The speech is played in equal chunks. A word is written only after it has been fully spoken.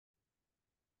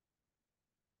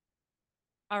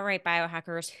All right,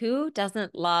 biohackers, who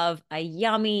doesn't love a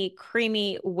yummy,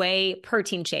 creamy whey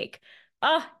protein shake?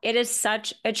 Oh, it is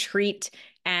such a treat.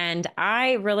 And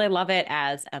I really love it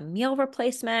as a meal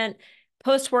replacement,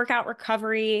 post-workout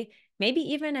recovery, maybe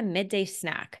even a midday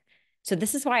snack. So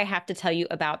this is why I have to tell you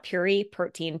about Puree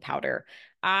protein powder.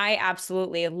 I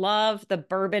absolutely love the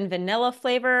bourbon vanilla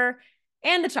flavor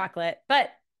and the chocolate, but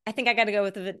I think I got to go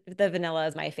with the vanilla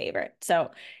as my favorite.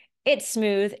 So it's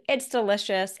smooth, it's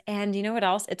delicious, and you know what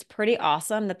else? It's pretty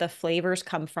awesome that the flavors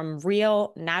come from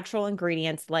real natural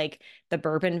ingredients like the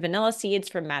bourbon vanilla seeds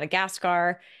from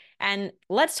Madagascar. And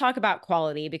let's talk about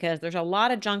quality because there's a lot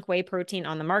of junk whey protein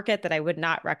on the market that I would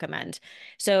not recommend.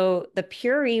 So, the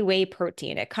Puree whey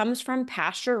protein, it comes from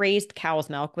pasture-raised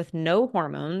cow's milk with no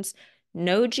hormones,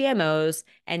 no GMOs,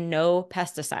 and no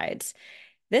pesticides.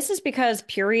 This is because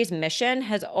Puree's mission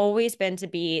has always been to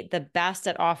be the best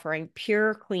at offering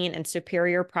pure, clean, and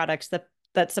superior products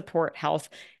that support health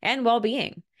and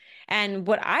well-being. And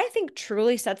what I think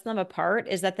truly sets them apart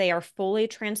is that they are fully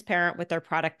transparent with their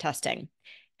product testing.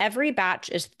 Every batch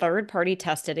is third-party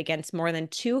tested against more than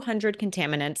 200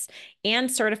 contaminants and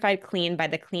certified clean by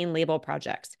the Clean Label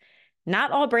Project.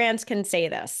 Not all brands can say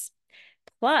this.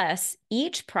 Plus,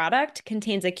 each product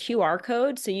contains a QR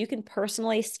code so you can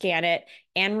personally scan it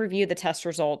and review the test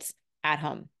results at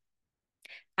home.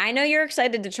 I know you're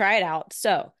excited to try it out.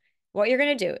 So, what you're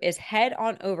going to do is head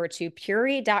on over to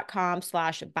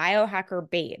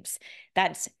puree.com/biohackerbabes.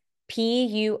 That's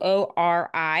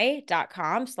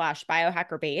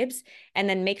PUORI.com/biohackerbabes. And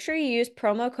then make sure you use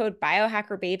promo code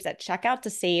biohackerbabes at checkout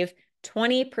to save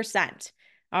 20%.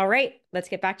 All right, let's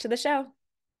get back to the show.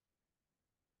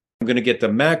 I'm going to get the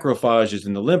macrophages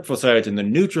and the lymphocytes and the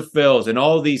neutrophils and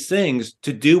all these things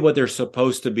to do what they're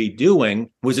supposed to be doing,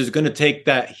 which is going to take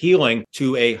that healing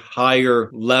to a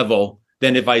higher level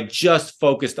than if I just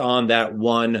focused on that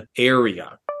one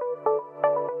area.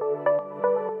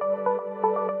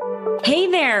 Hey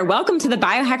there. Welcome to the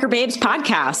Biohacker Babes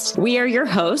podcast. We are your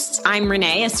hosts. I'm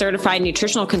Renee, a certified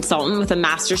nutritional consultant with a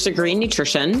master's degree in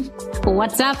nutrition.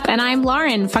 What's up? And I'm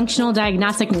Lauren, functional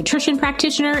diagnostic nutrition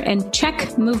practitioner and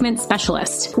check movement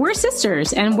specialist. We're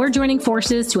sisters and we're joining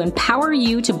forces to empower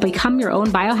you to become your own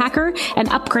biohacker and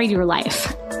upgrade your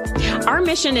life. Our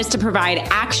mission is to provide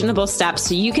actionable steps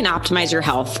so you can optimize your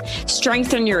health,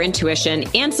 strengthen your intuition,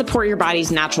 and support your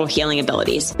body's natural healing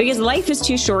abilities. Because life is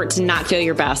too short to not feel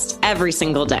your best every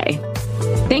single day.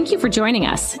 Thank you for joining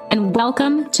us and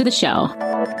welcome to the show.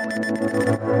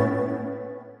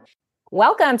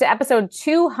 Welcome to episode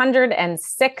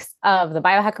 206 of the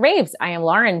Biohacker Babes. I am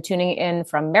Lauren, tuning in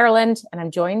from Maryland, and I'm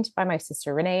joined by my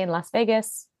sister Renee in Las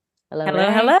Vegas. Hello,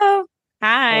 hello.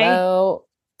 Hi. Hello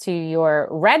to your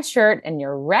red shirt and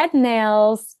your red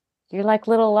nails. You're like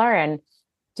little Lauren.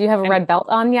 Do you have a red belt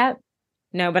on yet?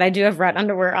 No, but I do have red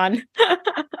underwear on.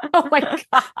 Oh my God.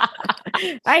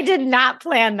 I did not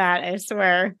plan that, I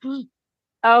swear.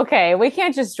 Okay, we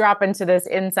can't just drop into this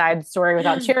inside story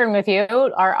without sharing with you,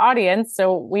 our audience.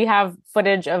 So we have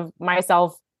footage of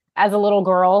myself as a little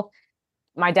girl.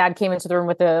 My dad came into the room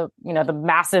with the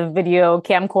massive video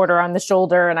camcorder on the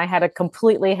shoulder, and I had a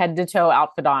completely head to toe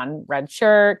outfit on: red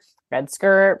shirt, red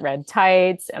skirt, red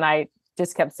tights. And I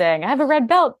just kept saying, I have a red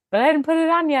belt, but I didn't put it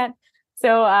on yet.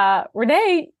 So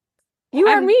Renee, you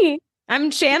are me.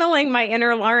 I'm channeling my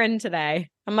inner Lauren today.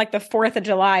 I'm like the 4th of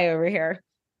July over here.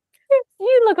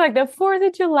 You look like the 4th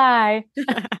of July.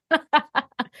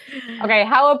 Okay,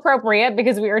 how appropriate,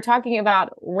 because we are talking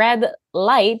about red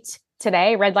light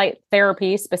today, red light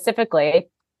therapy specifically.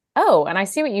 Oh, and I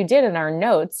see what you did in our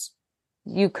notes.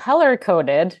 You color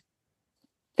coded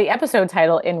the episode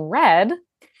title in red.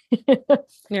 You're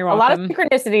welcome. A lot of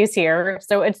synchronicities here.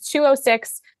 So it's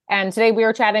 206, and today we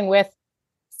are chatting with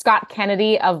Scott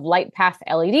Kennedy of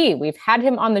LightPathLED. We've had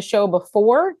him on the show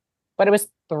before, but it was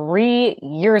 3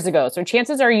 years ago. So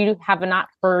chances are you have not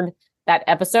heard that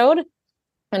episode.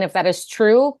 And if that is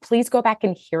true, please go back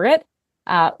and hear it.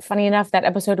 Funny enough, that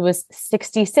episode was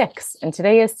 66 and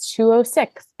today is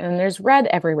 206 and there's red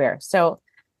everywhere. So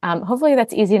hopefully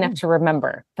that's easy enough to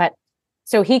remember. But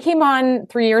so he came on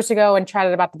 3 years ago and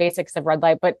chatted about the basics of red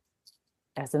light. But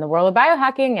as in the world of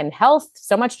biohacking and health,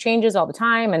 so much changes all the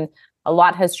time. And a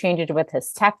lot has changed with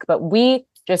his tech, but we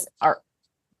just are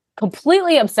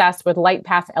completely obsessed with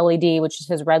LightPathLED, which is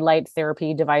his red light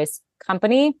therapy device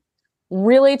company.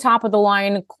 Really top of the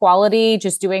line quality,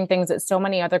 just doing things that so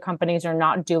many other companies are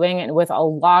not doing, and with a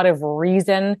lot of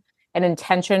reason and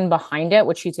intention behind it,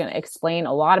 which he's going to explain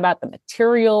a lot about the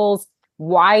materials,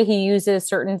 why he uses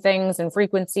certain things and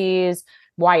frequencies,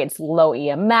 why it's low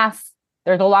EMF.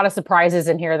 There's a lot of surprises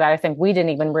in here that I think we didn't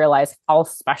even realize how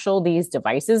special these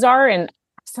devices are. And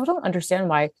still don't understand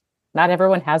why not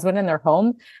everyone has one in their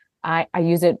home. I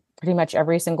use it pretty much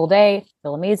every single day.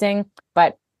 Feel amazing,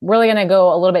 but really going to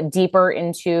go a little bit deeper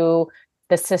into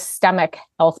the systemic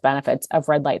health benefits of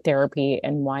red light therapy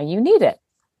and why you need it.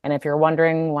 And if you're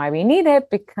wondering why we need it,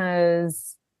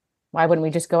 because why wouldn't we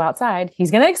just go outside?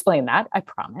 He's going to explain that, I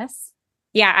promise.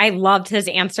 Yeah, I loved his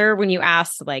answer when you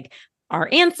asked, like, our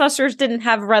ancestors didn't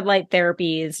have red light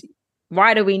therapies.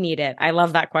 Why do we need it? I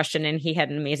love that question. And he had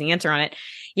an amazing answer on it.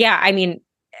 Yeah, I mean,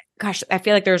 gosh, I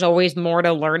feel like there's always more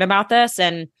to learn about this.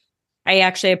 And I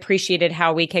actually appreciated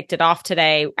how we kicked it off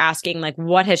today, asking like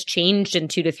what has changed in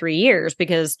 2 to 3 years,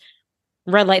 because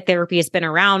red light therapy has been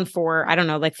around for, I don't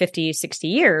know, like 50, 60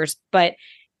 years, but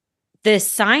the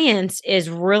science is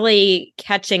really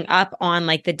catching up on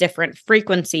like the different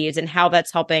frequencies and how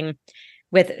that's helping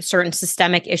with certain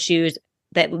systemic issues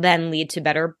that then lead to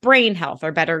better brain health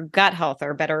or better gut health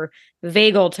or better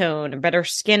vagal tone or better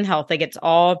skin health. Like it's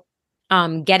all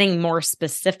getting more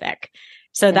specific.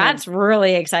 So that's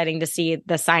really exciting to see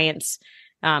the science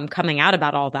coming out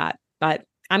about all that. But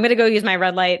I'm going to go use my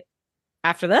red light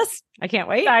after this. I can't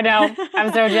wait. I know.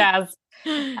 I'm so jazzed.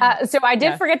 So I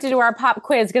did forget to do our pop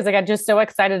quiz because I got just so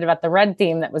excited about the red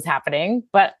theme that was happening.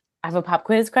 But I have a pop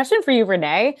quiz question for you,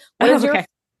 Renee. What is your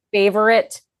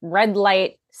favorite red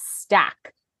light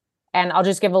stack? And I'll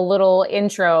just give a little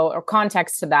intro or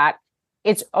context to that.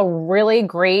 It's a really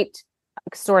great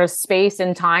sort of space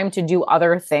and time to do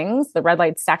other things. The red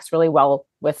light stacks really well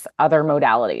with other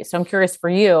modalities. So I'm curious for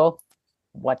you,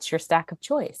 what's your stack of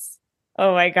choice?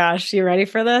 Oh my gosh. You ready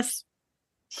for this?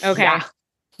 Okay. Yeah.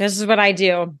 This is what I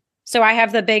do. So I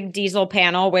have the big diesel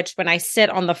panel, which when I sit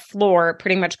on the floor,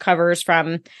 pretty much covers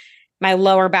from my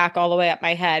lower back all the way up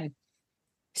my head.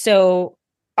 So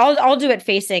I'll do it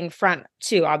facing front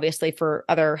too, obviously for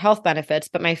other health benefits.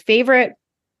 But my favorite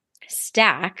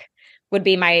stack would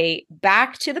be my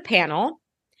back to the panel.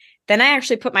 Then I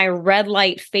actually put my red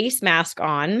light face mask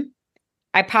on.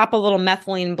 I pop a little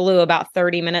methylene blue about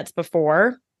 30 minutes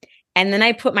before. And then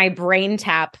I put my brain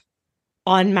tap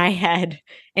on my head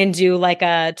and do like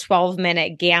a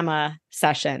 12-minute gamma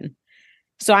session.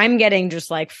 So I'm getting just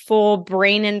like full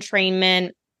brain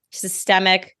entrainment,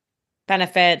 systemic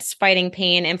benefits, fighting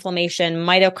pain, inflammation,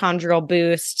 mitochondrial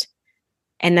boost.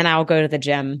 And then I'll go to the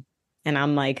gym and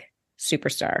I'm like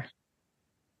superstar.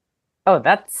 Oh,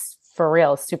 that's for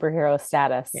real superhero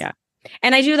status. Yeah.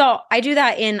 And I do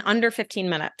that in under 15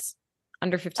 minutes.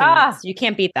 Under 15 minutes. You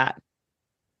can't beat that.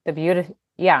 The beauty.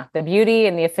 Yeah. The beauty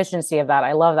and the efficiency of that.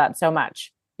 I love that so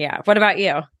much. Yeah. What about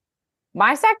you?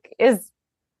 My stack is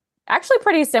actually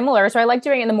pretty similar. So I like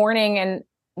doing it in the morning and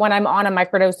when I'm on a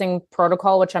microdosing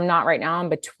protocol, which I'm not right now, I'm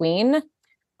between,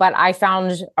 but I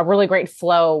found a really great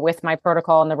flow with my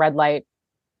protocol and the red light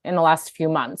in the last few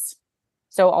months.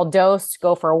 So I'll dose,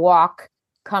 go for a walk,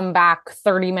 come back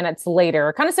 30 minutes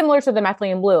later, kind of similar to the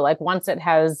methylene blue. Like once it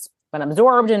has been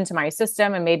absorbed into my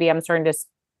system and maybe I'm starting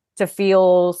to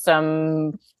feel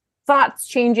some thoughts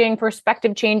changing,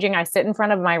 perspective changing, I sit in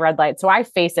front of my red light. So I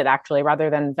face it actually rather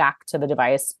than back to the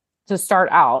device to start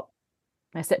out.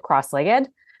 I sit cross-legged.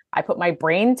 I put my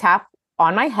brain tap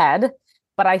on my head,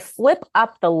 but I flip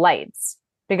up the lights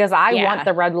because I want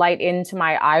the red light into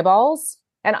my eyeballs.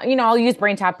 And, you know, I'll use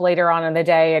brain tap later on in the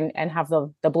day and have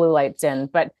the blue lights in.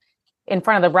 But in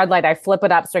front of the red light, I flip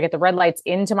it up so I get the red lights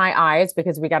into my eyes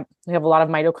because we have a lot of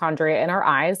mitochondria in our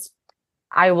eyes.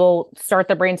 I will start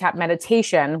the brain tap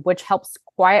meditation, which helps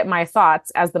quiet my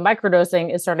thoughts as the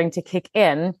microdosing is starting to kick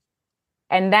in.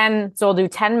 And then, so I'll do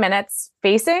 10 minutes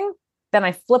facing. Then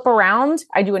I flip around.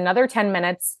 I do another 10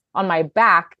 minutes on my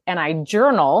back and I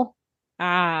journal.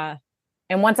 And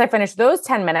once I finish those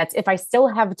 10 minutes, if I still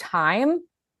have time,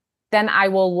 then I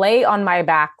will lay on my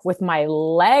back with my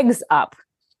legs up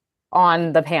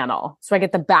on the panel. So I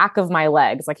get the back of my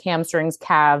legs, like hamstrings,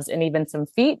 calves, and even some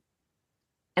feet.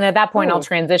 And at that point, I'll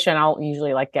transition. I'll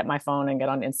usually like get my phone and get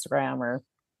on Instagram or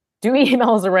do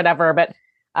emails or whatever. But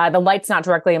the light's not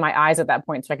directly in my eyes at that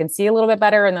point. So I can see a little bit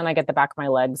better. And then I get the back of my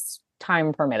legs,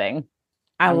 time permitting.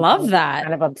 I love that.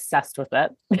 Kind of obsessed with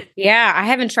it. Yeah, I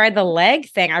haven't tried the leg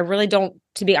thing. I really don't,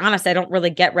 to be honest, I don't really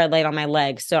get red light on my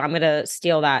legs. So I'm going to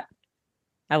steal that.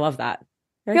 I love that.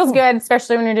 Very Feels cool. good,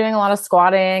 especially when you're doing a lot of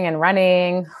squatting and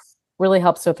running. Really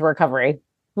helps with recovery.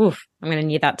 Oof, I'm going to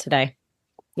need that today.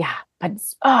 Yeah. But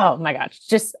oh my gosh,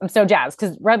 I'm so jazzed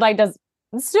because red light does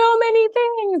so many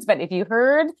things. But if you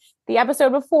heard the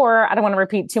episode before, I don't want to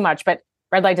repeat too much, but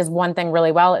red light does one thing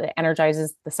really well. It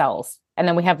energizes the cells. And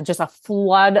then we have just a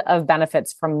flood of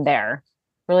benefits from there.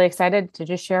 Really excited to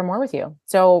just share more with you.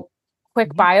 So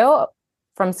quick bio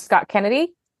from Scott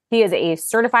Kennedy. He is a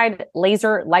certified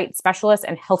laser light specialist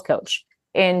and health coach.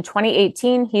 In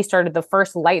 2018, he started the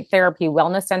first light therapy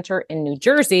wellness center in New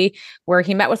Jersey, where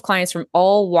he met with clients from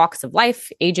all walks of life,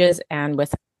 ages, and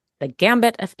with the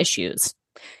gambit of issues.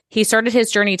 He started his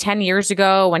journey 10 years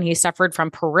ago when he suffered from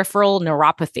peripheral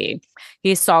neuropathy.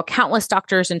 He saw countless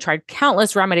doctors and tried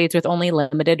countless remedies with only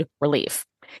limited relief.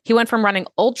 He went from running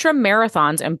ultra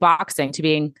marathons and boxing to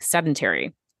being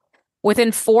sedentary.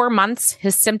 Within 4 months,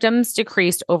 his symptoms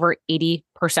decreased over 80%.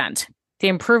 The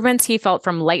improvements he felt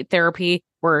from light therapy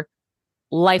were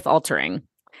life-altering.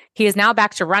 He is now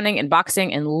back to running and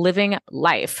boxing and living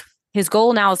life. His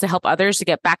goal now is to help others to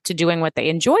get back to doing what they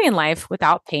enjoy in life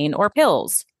without pain or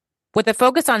pills. With a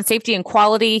focus on safety and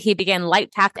quality, he began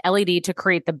LightPathLED to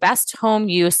create the best home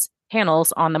use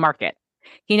panels on the market.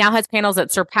 He now has panels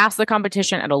that surpass the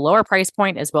competition at a lower price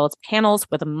point, as well as panels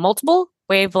with multiple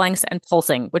wavelengths and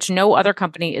pulsing, which no other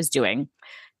company is doing.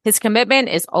 His commitment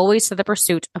is always to the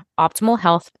pursuit of optimal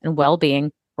health and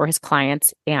well-being for his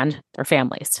clients and their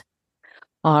families.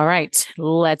 All right,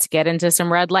 let's get into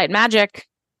some red light magic.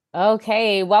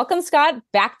 Okay, welcome, Scott,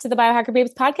 back to the Biohacker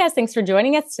Babes podcast. Thanks for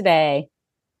joining us today.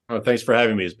 Oh, thanks for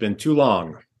having me. It's been too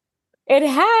long. It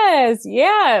has.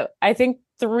 Yeah, I think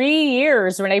 3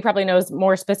 years. Renee probably knows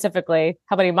more specifically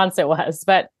how many months it was,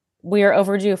 but we are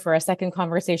overdue for a second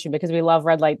conversation because we love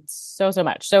red light so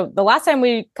much. So the last time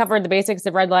we covered the basics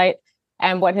of red light,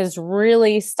 and what has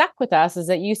really stuck with us is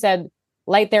that you said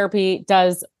light therapy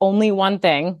does only one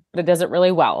thing, but it does it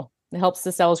really well. It helps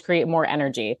the cells create more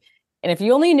energy. And if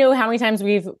you only knew how many times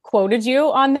we've quoted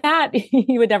you on that,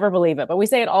 you would never believe it. But we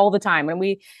say it all the time. And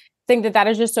we think that that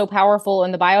is just so powerful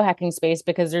in the biohacking space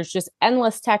because there's just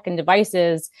endless tech and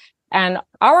devices. And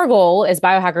our goal as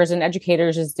biohackers and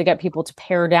educators is to get people to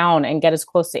pare down and get as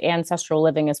close to ancestral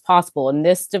living as possible. And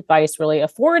this device really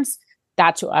affords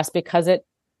that to us because it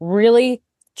really,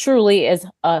 truly is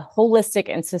a holistic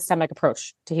and systemic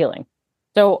approach to healing.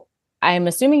 So I'm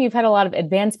assuming you've had a lot of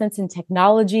advancements in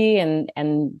technology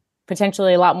and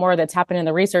potentially a lot more that's happened in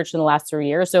the research in the last 3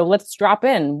 years. So let's drop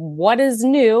in. What is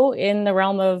new in the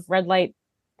realm of red light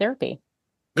therapy?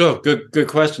 Oh, good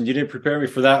question. You didn't prepare me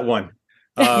for that one.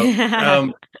 Put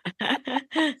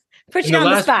you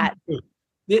on the spot.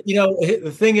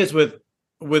 The thing is with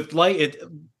light,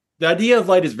 the idea of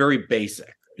light is very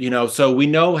basic. So we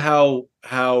know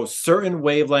how certain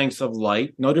wavelengths of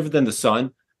light, no different than the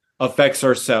sun, affects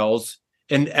our cells.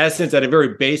 In essence, at a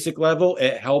very basic level,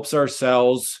 it helps our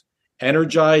cells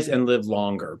energize and live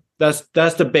longer. That's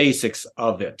the basics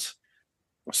of it.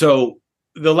 So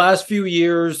the last few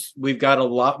years, we've got a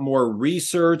lot more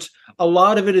research. A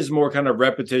lot of it is more kind of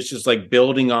repetitious, like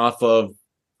building off of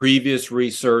previous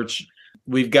research.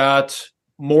 We've got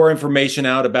more information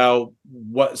out about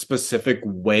what specific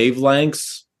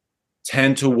wavelengths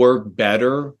tend to work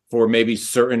better for maybe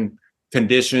certain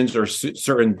conditions or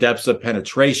certain depths of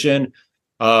penetration.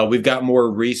 We've got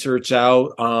more research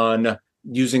out on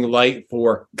using light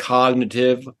for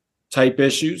cognitive type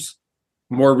issues,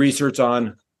 more research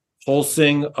on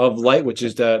pulsing of light, which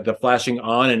is the flashing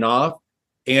on and off,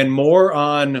 and more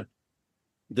on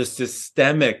the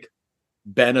systemic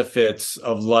benefits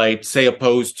of light, say,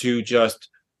 opposed to just,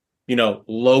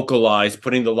 localized,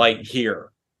 putting the light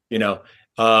here.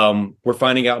 We're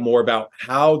finding out more about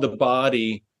how the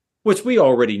body, which we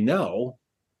already know,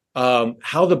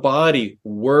 how the body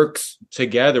works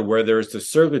together, where there's the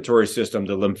circulatory system,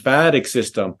 the lymphatic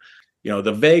system,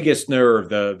 the vagus nerve,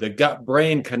 the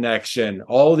gut-brain connection,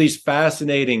 all these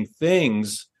fascinating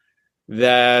things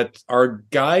that are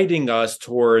guiding us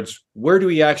towards where do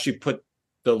we actually put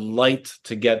the light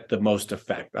to get the most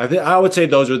effect. I would say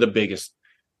those are the biggest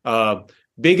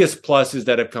pluses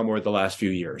that have come over the last few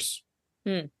years.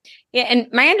 Yeah, and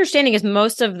my understanding is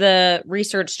most of the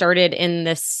research started in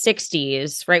the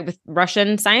 60s, right, with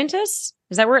Russian scientists?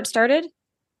 Is that where it started?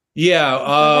 Yeah,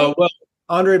 well,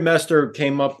 Andre Mester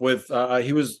came up with,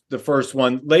 he was the first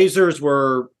one. Lasers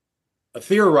were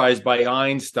theorized by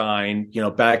Einstein,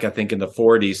 back, I think, in the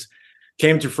 40s,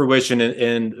 came to fruition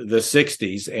in the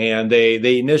 60s. And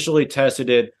they initially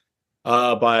tested it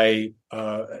by,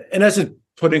 in essence,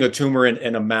 putting a tumor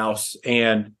in a mouse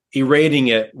and irradiating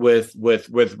it with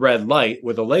red light,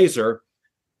 with a laser,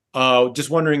 just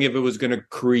wondering if it was going to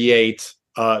create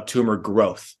tumor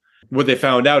growth. What they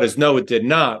found out is no, it did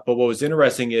not. But what was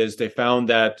interesting is they found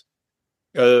that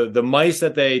the mice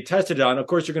that they tested it on, of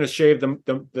course, you're going to shave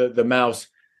the mouse.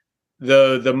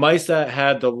 The mice that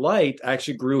had the light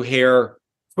actually grew hair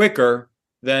quicker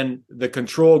than the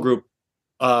control group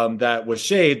that was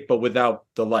shaved, but without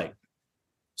the light.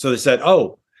 So they said,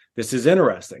 oh, this is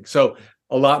interesting. So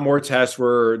a lot more tests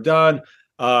were done.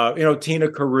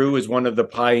 Tina Carew is one of the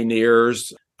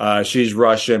pioneers She's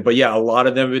Russian, but yeah, a lot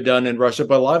of them have been done in Russia,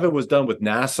 but a lot of it was done with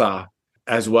NASA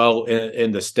as well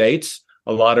in the States.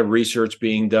 A lot of research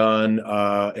being done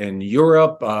in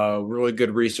Europe, really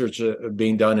good research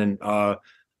being done in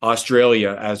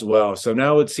Australia as well. So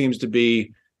now it seems to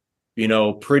be,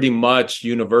 pretty much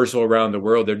universal around the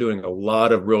world. They're doing a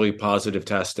lot of really positive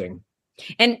testing.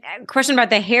 And question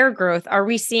about the hair growth. Are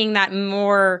we seeing that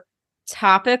more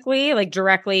topically, like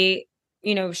directly,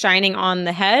 shining on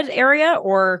the head area,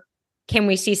 or can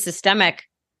we see systemic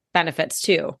benefits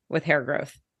too with hair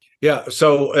growth? Yeah.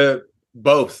 So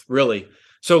both really.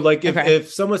 So like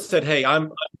if someone said, "Hey,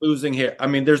 I'm losing hair," I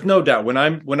mean, there's no doubt when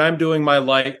I'm doing my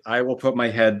light, I will put my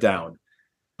head down.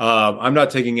 I'm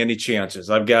not taking any chances.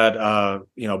 I've got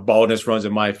baldness runs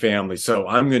in my family, so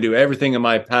I'm going to do everything in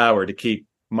my power to keep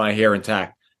my hair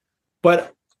intact.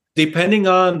 But depending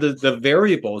on the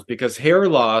variables, because hair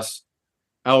loss,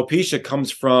 alopecia comes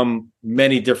from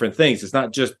many different things. It's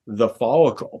not just the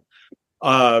follicle.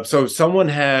 So if someone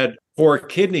had poor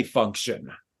kidney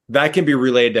function, that can be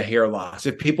related to hair loss.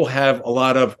 If people have a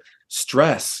lot of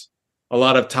stress, a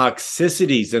lot of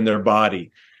toxicities in their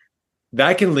body,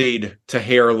 that can lead to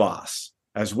hair loss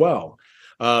as well.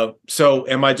 So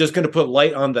am I just going to put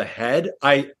light on the head?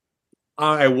 I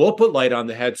will put light on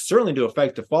the head, certainly to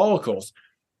affect the follicles,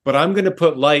 but I'm going to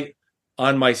put light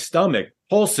on my stomach,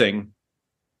 pulsing,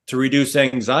 to reduce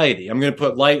anxiety. I'm going to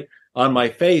put light on my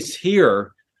face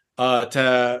here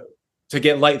to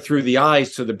get light through the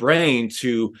eyes to the brain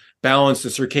to balance the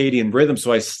circadian rhythm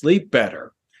so I sleep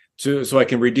better, so I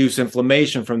can reduce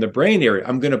inflammation from the brain area.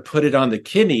 I'm going to put it on the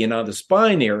kidney and on the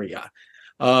spine area.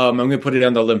 I'm going to put it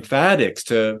on the lymphatics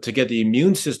to get the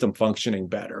immune system functioning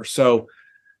better. So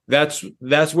that's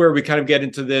where we kind of get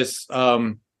into this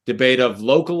debate of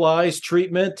localized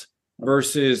treatment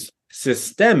versus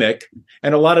systemic.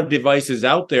 And a lot of devices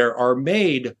out there are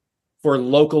made for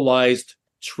localized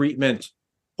treatment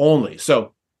only.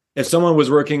 So if someone was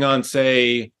working on,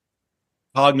 say,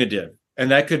 cognitive,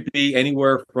 and that could be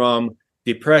anywhere from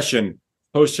depression,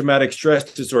 post-traumatic stress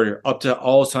disorder, up to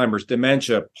Alzheimer's,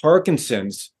 dementia,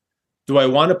 Parkinson's, do I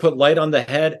want to put light on the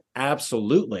head?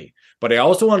 Absolutely. But I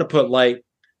also want to put light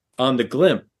on the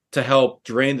glymph to help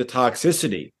drain the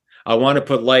toxicity. I want to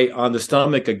put light on the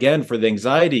stomach again for the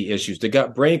anxiety issues, the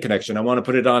gut-brain connection. I want to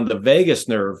put it on the vagus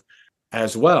nerve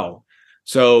as well.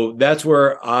 So that's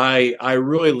where I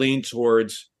really lean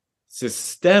towards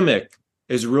systemic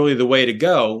is really the way to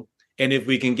go. And if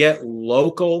we can get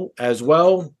local as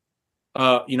well,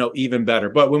 even better.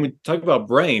 But when we talk about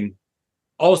brain,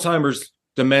 Alzheimer's,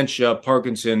 dementia,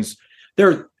 Parkinson's,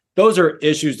 those are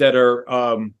issues that are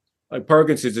like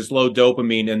Parkinson's is low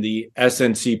dopamine in the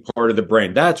SNC part of the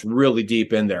brain. That's really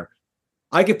deep in there.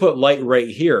 I could put light right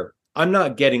here. I'm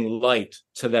not getting light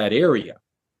to that area.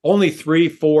 Only 3,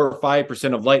 4,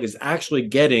 5% of light is actually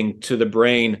getting to the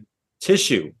brain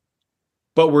tissue.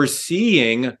 But we're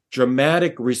seeing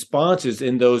dramatic responses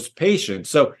in those patients.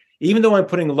 So even though I'm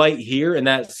putting light here and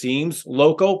that seems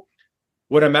local,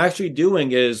 what I'm actually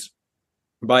doing is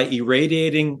by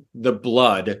irradiating the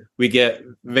blood, we get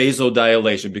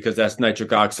vasodilation because that's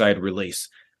nitric oxide release.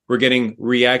 We're getting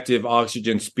reactive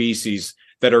oxygen species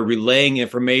that are relaying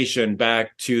information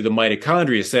back to the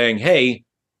mitochondria saying, hey,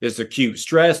 there's acute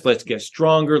stress. Let's get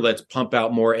stronger. Let's pump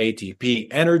out more ATP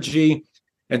energy.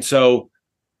 And so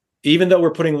even though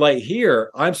we're putting light here,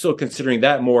 I'm still considering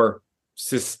that more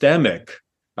systemic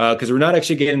because we're not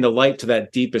actually getting the light to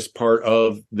that deepest part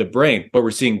of the brain, but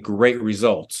we're seeing great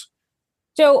results.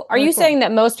 So are you saying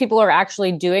that most people are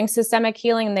actually doing systemic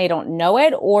healing and they don't know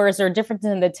it? Or is there a difference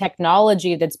in the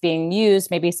technology that's being used?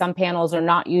 Maybe some panels are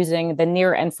not using the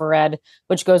near infrared,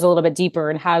 which goes a little bit deeper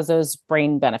and has those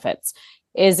brain benefits.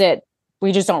 Is it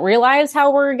we just don't realize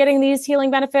how we're getting these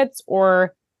healing benefits,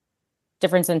 or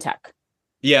difference in tech?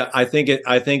 Yeah, I think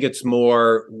it's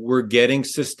more we're getting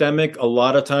systemic a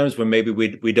lot of times when maybe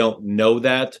we don't know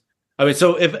that. I mean,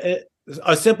 so if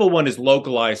a simple one is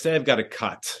localized, say I've got a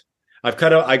cut. I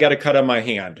got a cut on my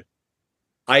hand.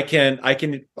 I can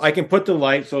put the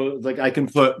light, so like I can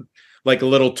put like a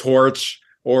little torch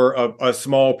or a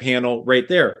small panel right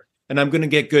there, and I'm going to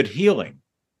get good healing.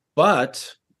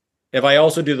 But if I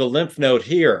also do the lymph node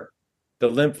here,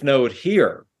 then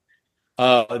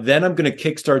I'm going to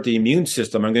kickstart the immune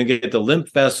system. I'm going to get the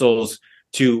lymph vessels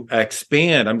to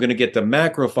expand. I'm going to get the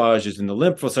macrophages and the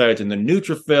lymphocytes and the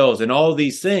neutrophils and all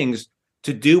these things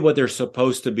to do what they're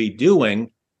supposed to be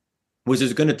doing, which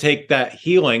is going to take that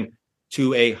healing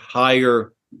to a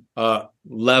higher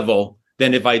level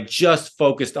than if I just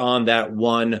focused on that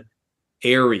one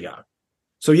area.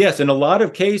 So yes, in a lot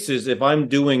of cases, if I'm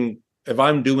doing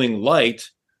light,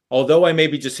 although I may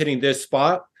be just hitting this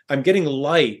spot, I'm getting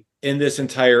light in this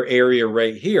entire area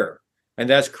right here. And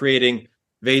that's creating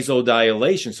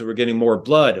vasodilation. So we're getting more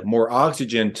blood, more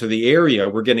oxygen to the area.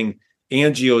 We're getting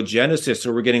angiogenesis.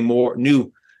 So we're getting more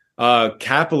new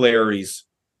capillaries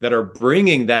that are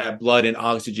bringing that blood and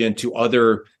oxygen to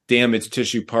other damaged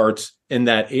tissue parts in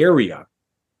that area.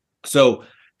 So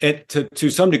to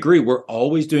some degree, we're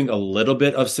always doing a little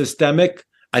bit of systemic.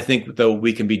 I think, though,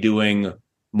 we can be doing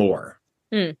more.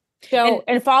 So,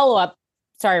 and follow up,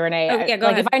 sorry, Renee. Oh, yeah, go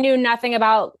ahead. If I knew nothing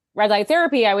about red light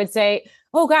therapy, I would say,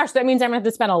 oh gosh, that means I'm going to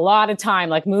have to spend a lot of time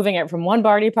like moving it from one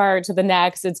body part to the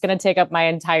next. It's going to take up my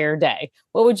entire day.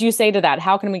 What would you say to that?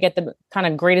 How can we get the kind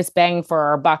of greatest bang for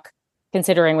our buck,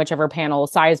 considering whichever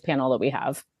size panel that we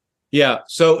have? Yeah.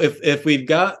 So if we've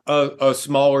got a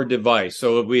smaller device,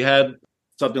 so if we had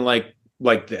something like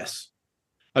this,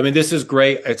 I mean, this is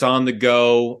great. It's on the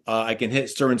go. I can hit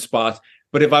certain spots.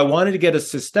 But if I wanted to get a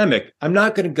systemic, I'm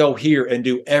not going to go here and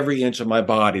do every inch of my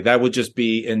body. That would just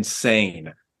be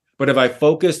insane. But if I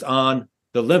focused on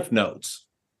the lymph nodes,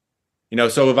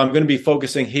 so if I'm going to be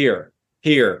focusing here,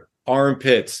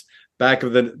 armpits, back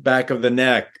of the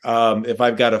neck, if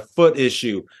I've got a foot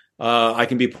issue, I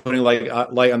can be putting light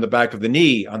on the back of the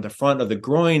knee, on the front of the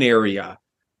groin area.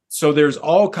 So there's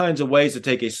all kinds of ways to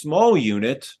take a small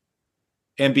unit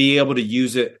and be able to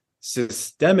use it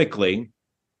systemically.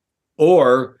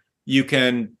 Or you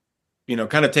can,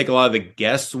 kind of take a lot of the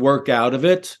guesswork out of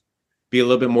it, be a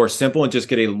little bit more simple and just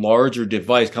get a larger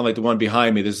device, kind of like the one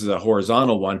behind me. This is a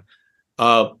horizontal one.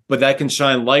 But that can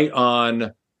shine light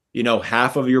on,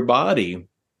 half of your body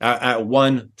at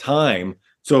one time.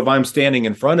 So if I'm standing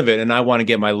in front of it and I want to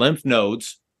get my lymph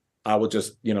nodes, I will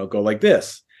just, go like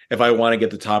this. If I want to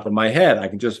get the top of my head, I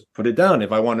can just put it down.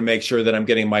 If I want to make sure that I'm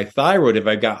getting my thyroid, if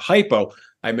I've got hypo,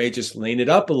 I may just lean it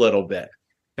up a little bit.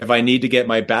 If I need to get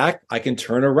my back, I can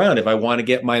turn around. If I want to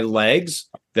get my legs,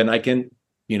 then I can,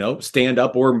 stand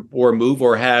up or move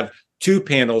or have two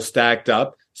panels stacked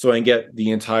up so I can get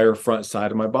the entire front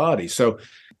side of my body. So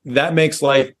that makes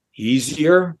life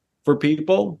easier for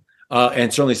people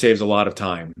and certainly saves a lot of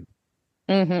time.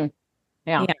 Mm-hmm.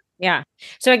 Yeah.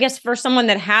 So I guess for someone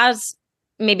that has,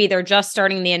 maybe they're just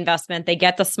starting the investment, they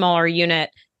get the smaller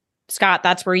unit, Scott,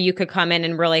 that's where you could come in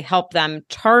and really help them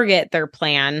target their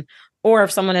plan. Or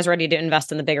if someone is ready to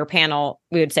invest in the bigger panel,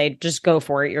 we would say, just go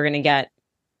for it. You're going to get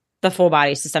the full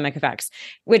body systemic effects,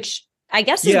 which I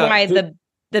guess is why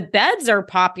the beds are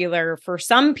popular for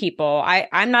some people.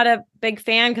 I'm not a big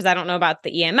fan because I don't know about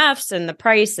the EMFs and the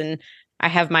price. And I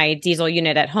have my diesel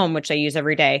unit at home, which I use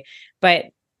every day. But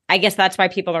I guess that's why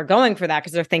people are going for that,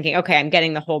 because they're thinking, okay, I'm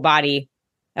getting the whole body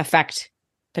effect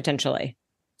potentially.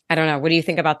 I don't know. What do you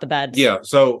think about the beds? Yeah.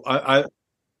 So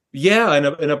yeah,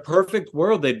 in a perfect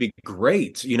world, they'd be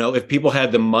great. If people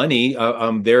had the money,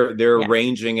 they're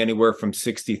ranging anywhere from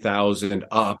 60,000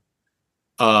 up.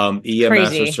 EMS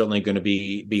Crazy. are certainly going to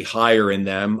be higher in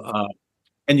them,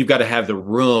 and you've got to have the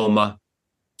room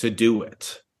to do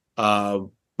it.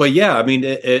 But yeah, I mean,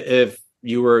 if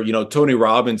you were, Tony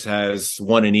Robbins has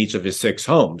one in each of his 6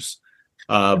 homes,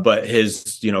 but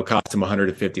his, cost him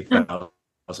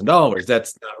 $150,000.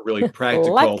 That's not really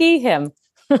practical. Lucky him.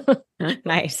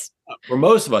 Nice. For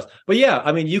most of us. But yeah,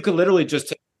 I mean, you could literally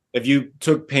just, if you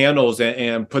took panels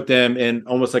and put them in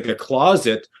almost like a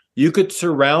closet, you could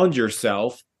surround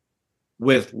yourself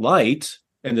with light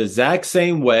in the exact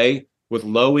same way with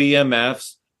low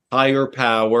EMFs, higher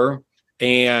power,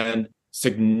 and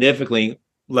significantly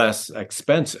less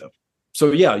expensive.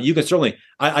 So yeah, you can certainly,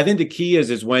 I think the key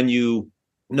is when you,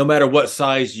 no matter what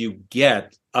size you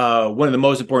get, one of the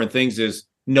most important things is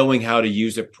knowing how to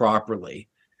use it properly.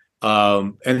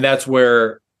 And that's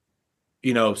where,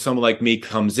 someone like me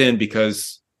comes in,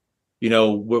 because,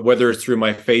 whether it's through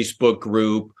my Facebook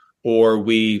group or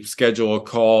we schedule a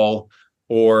call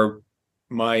or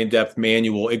my in-depth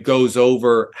manual, it goes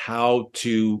over how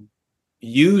to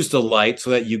use the light so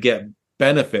that you get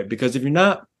benefit. Because if you're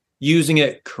not using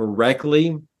it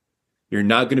correctly, you're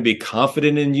not going to be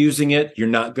confident in using it. You're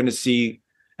not going to see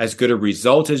as good a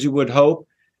result as you would hope.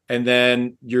 And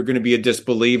then you're going to be a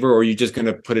disbeliever, or you're just going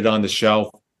to put it on the shelf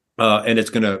and it's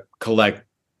going to collect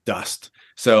dust.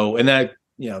 So, and that,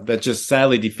 that just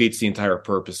sadly defeats the entire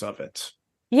purpose of it.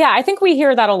 Yeah, I think we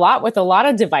hear that a lot with a lot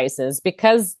of devices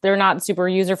because they're not super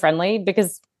user friendly,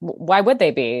 because why would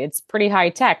they be? It's pretty high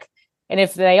tech. And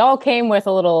if they all came with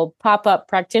a little pop-up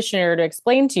practitioner to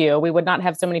explain to you, we would not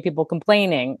have so many people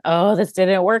complaining, oh, this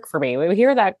didn't work for me. We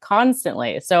hear that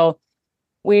constantly. So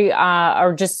we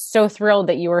are just so thrilled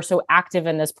that you are so active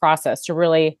in this process to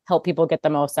really help people get the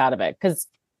most out of it. Because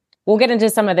we'll get into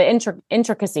some of the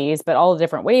intricacies, but all the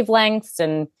different wavelengths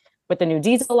and with the new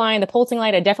diesel line, the pulsing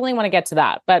light. I definitely want to get to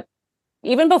that. But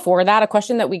even before that, a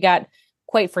question that we get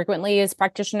quite frequently as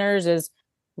practitioners is,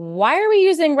 why are we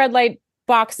using red light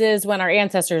boxes when our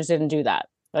ancestors didn't do that?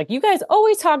 Like, you guys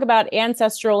always talk about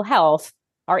ancestral health.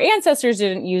 Our ancestors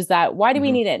didn't use that. Why do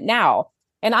we need it now?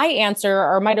 And I answer,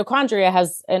 our mitochondria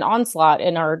has an onslaught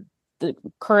in the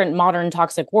current modern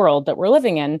toxic world that we're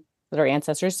living in that our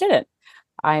ancestors didn't.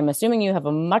 I'm assuming you have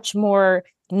a much more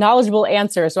knowledgeable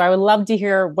answer. So I would love to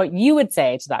hear what you would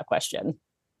say to that question.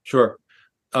 Sure.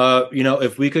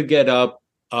 If we could get up,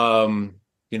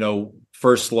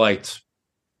 first light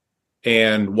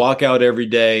and walk out every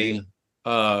day,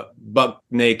 buck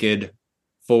naked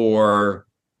for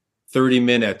 30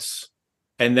 minutes,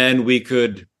 and then we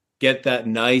could get that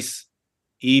nice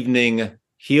evening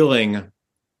healing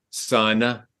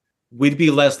sun, we'd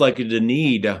be less likely to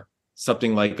need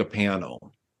something like a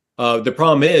panel. The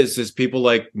problem is people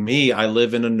like me, I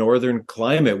live in a northern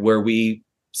climate where we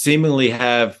seemingly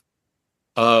have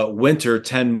winter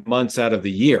 10 months out of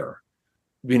the year.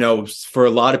 For a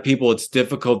lot of people, it's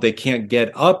difficult. They can't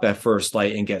get up at first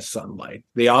light and get sunlight.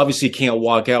 They obviously can't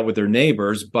walk out with their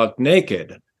neighbors buck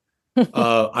naked.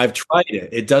 I've tried it.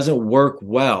 It doesn't work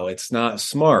well. It's not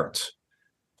smart.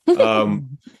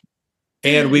 And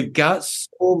we've got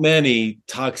so many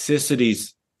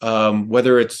toxicities,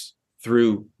 whether it's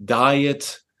through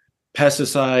diet,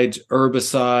 pesticides,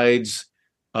 herbicides,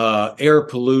 air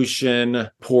pollution,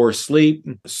 poor sleep,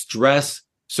 stress.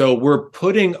 So we're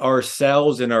putting our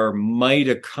cells and our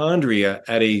mitochondria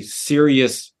at a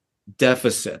serious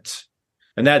deficit.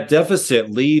 And that deficit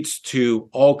leads to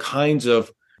all kinds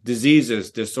of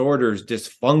diseases, disorders,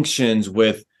 dysfunctions,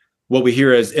 with what we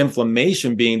hear as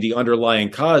inflammation being the underlying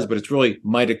cause, but it's really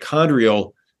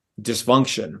mitochondrial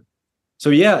dysfunction. So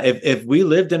yeah, if we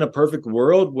lived in a perfect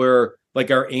world where,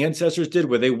 like our ancestors did,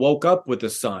 where they woke up with the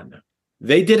sun,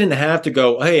 they didn't have to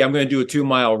go, hey, I'm going to do a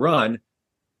 2-mile run.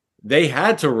 They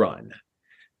had to run.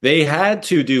 They had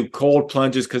to do cold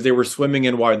plunges because they were swimming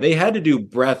in water. They had to do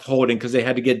breath holding because they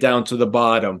had to get down to the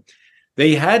bottom.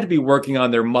 They had to be working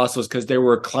on their muscles because they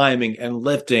were climbing and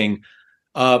lifting.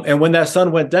 And when that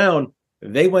sun went down,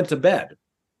 they went to bed.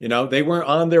 They weren't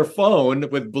on their phone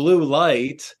with blue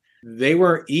light. They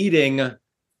weren't eating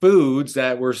foods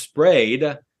that were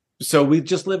sprayed. So we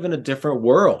just live in a different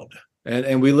world.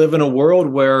 And we live in a world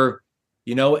where,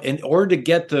 in order to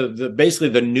get the basically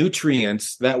the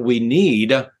nutrients that we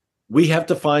need, we have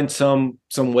to find some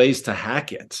ways to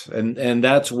hack it. And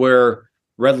that's where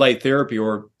red light therapy,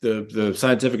 or the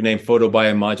scientific name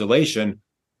photobiomodulation,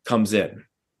 comes in.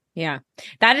 Yeah,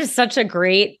 that is such a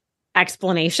great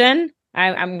explanation.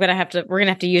 We're going to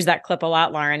have to use that clip a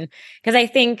lot, Lauren, because I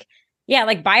think, yeah,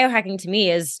 like biohacking to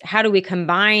me is, how do we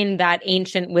combine that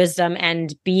ancient wisdom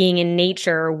and being in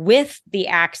nature with the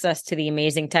access to the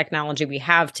amazing technology we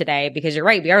have today? Because you're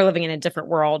right, we are living in a different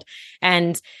world,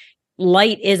 and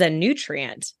light is a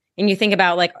nutrient. And you think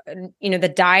about, like,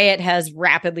 the diet has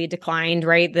rapidly declined,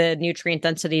 right? The nutrient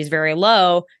density is very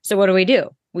low. So what do?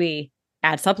 We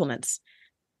add supplements.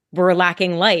 We're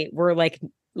lacking light. We're like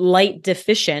light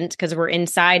deficient because we're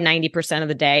inside 90% of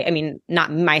the day. I mean,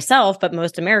 not myself, but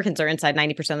most Americans are inside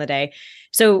 90% of the day.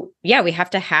 So yeah, we have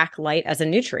to hack light as a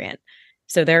nutrient.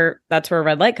 So that's where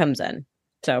red light comes in.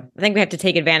 So I think we have to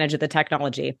take advantage of the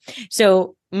technology.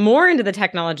 So more into the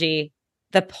technology,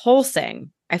 the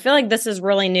pulsing. I feel like this is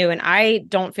really new, and I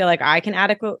don't feel like I can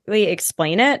adequately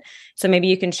explain it. So maybe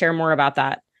you can share more about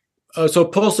that. So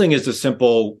pulsing is a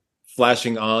simple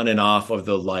flashing on and off of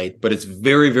the light, but it's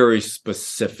very, very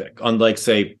specific. Unlike,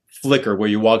 say, flicker, where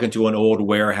you walk into an old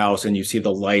warehouse and you see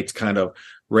the lights kind of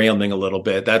rambling a little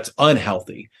bit. That's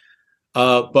unhealthy.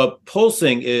 But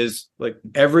pulsing is like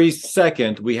every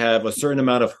second we have a certain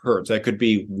amount of hertz. That could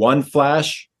be one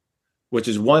flash, which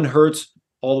is 1 hertz,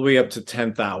 all the way up to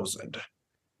 10,000.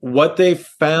 What they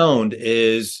found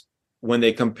is, when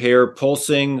they compare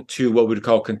pulsing to what we'd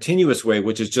call continuous wave,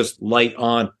 which is just light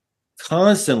on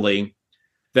constantly,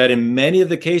 that in many of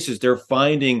the cases they're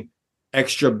finding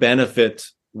extra benefit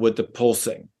with the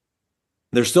pulsing.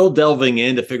 They're still delving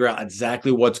in to figure out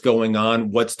exactly what's going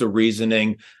on, what's the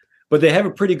reasoning, but they have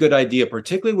a pretty good idea,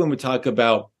 particularly when we talk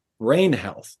about brain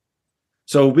health.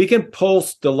 So we can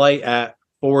pulse the light at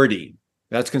 40.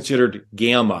 That's considered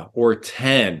gamma, or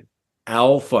 10,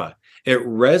 alpha. It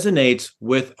resonates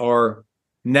with our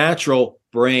natural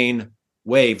brain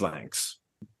wavelengths.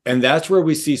 And that's where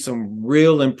we see some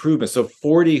real improvement. So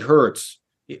 40 hertz,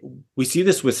 we see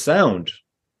this with sound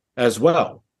as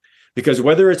well, because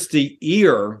whether it's the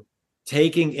ear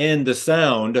taking in the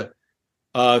sound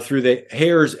through the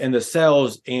hairs and the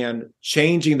cells and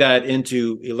changing that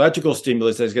into electrical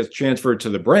stimulus that gets transferred to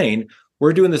the brain,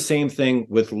 we're doing the same thing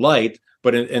with light,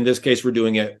 but in this case, we're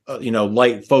doing it,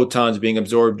 light photons being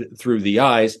absorbed through the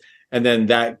eyes, and then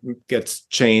that gets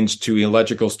changed to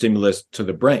electrical stimulus to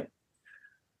the brain.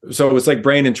 So it's like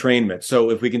brain entrainment.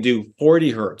 So if we can do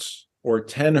 40 hertz or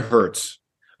 10 hertz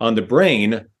on the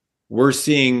brain, we're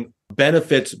seeing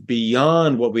benefits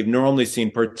beyond what we've normally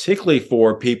seen, particularly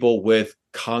for people with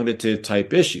cognitive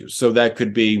type issues. So that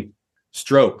could be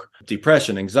stroke,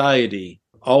 depression, anxiety,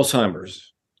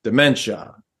 Alzheimer's,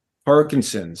 dementia,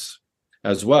 Parkinson's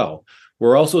as well.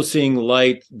 We're also seeing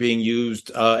light being used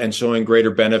and showing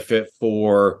greater benefit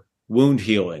for wound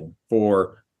healing,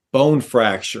 for bone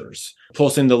fractures,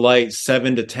 pulsing the light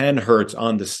 7 to 10 hertz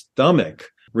on the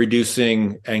stomach,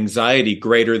 reducing anxiety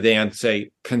greater than, say,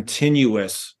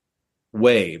 continuous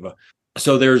wave.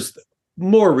 So there's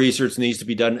more research needs to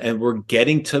be done, and we're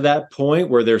getting to that point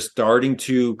where they're starting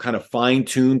to kind of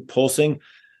fine-tune pulsing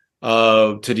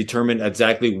to determine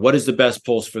exactly what is the best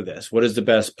pulse for this, what is the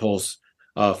best pulse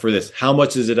for this, how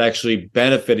much is it actually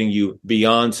benefiting you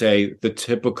beyond, say, the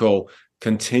typical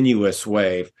continuous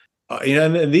wave.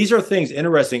 And these are things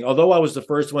interesting. Although I was the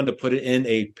first one to put it in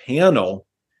a panel,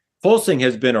 pulsing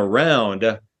has been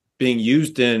around, being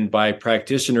used by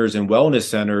practitioners and wellness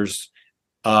centers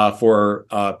for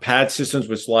pad systems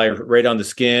which lie right on the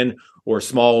skin, or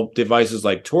small devices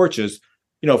like torches,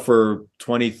 for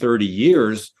 20, 30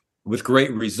 years with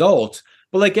great results.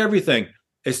 But like everything,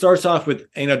 it starts off with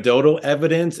anecdotal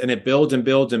evidence, and it builds and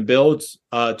builds and builds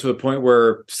to a point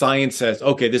where science says,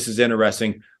 okay, this is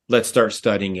interesting. Let's start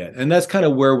studying it. And that's kind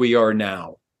of where we are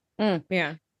now.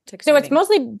 Yeah. So it's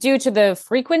mostly due to the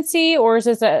frequency, or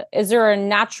is there a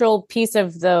natural piece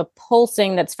of the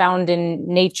pulsing that's found in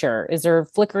nature? Is there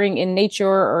flickering in nature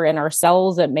or in our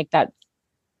cells that make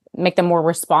them more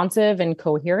responsive and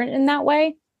coherent in that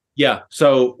way? Yeah.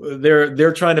 So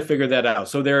they're trying to figure that out.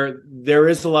 So there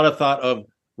is a lot of thought of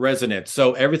resonance.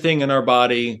 So everything in our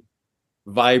body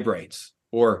vibrates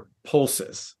or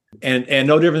pulses. And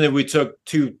no different than we took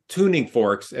two tuning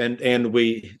forks and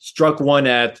we struck one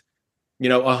at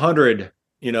 100,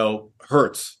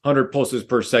 hertz, 100 pulses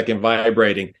per second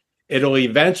vibrating. It'll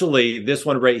eventually, this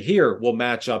one right here will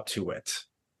match up to it.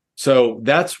 So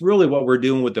that's really what we're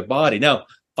doing with the body. Now,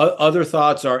 other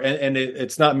thoughts are, and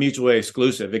it's not mutually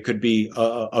exclusive. It could be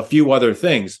a few other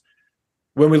things.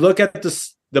 When we look at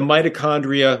the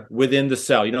mitochondria within the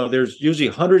cell, there's usually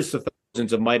hundreds of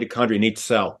thousands of mitochondria in each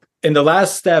cell. In the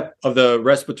last step of the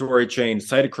respiratory chain,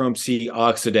 cytochrome C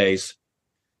oxidase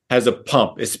has a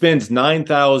pump. It spins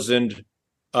 9,000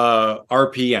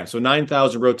 RPM, so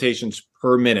 9,000 rotations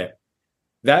per minute.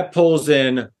 That pulls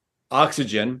in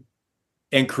oxygen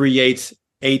and creates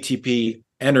ATP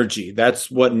energy.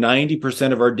 That's what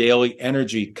 90% of our daily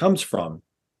energy comes from.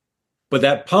 But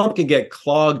that pump can get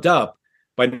clogged up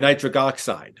by nitric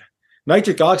oxide.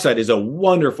 Nitric oxide is a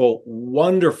wonderful,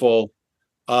 wonderful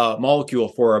molecule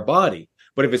for our body.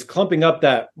 But if it's clumping up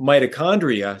that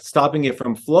mitochondria, stopping it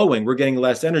from flowing, we're getting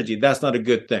less energy. That's not a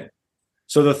good thing.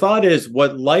 So the thought is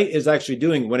what light is actually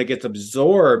doing when it gets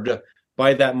absorbed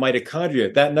by that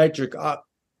mitochondria, that nitric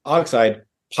oxide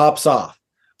pops off,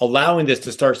 allowing this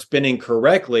to start spinning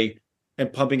correctly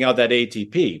and pumping out that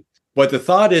ATP. But the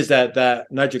thought is that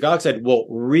nitric oxide will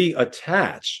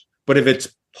reattach. But if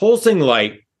it's pulsing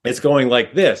light, it's going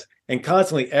like this. And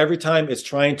constantly, every time it's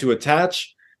trying to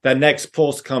attach, that next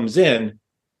pulse comes in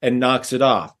and knocks it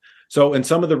off. So in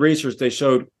some of the research, they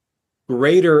showed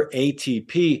greater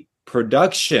ATP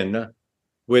production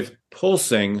with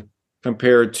pulsing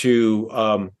compared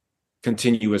to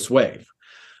continuous wave.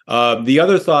 The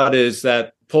other thought is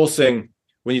that pulsing,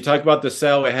 when you talk about the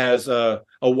cell, it has a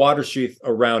water sheath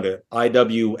around it,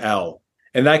 IWL,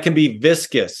 and that can be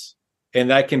viscous, and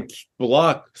that can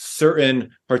block certain,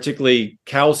 particularly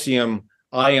calcium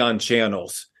ion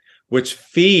channels, which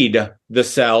feed the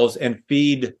cells and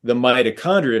feed the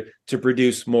mitochondria to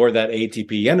produce more of that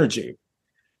ATP energy.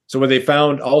 So what they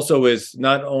found also is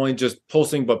not only just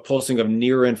pulsing, but pulsing of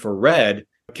near infrared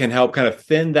can help kind of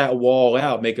thin that wall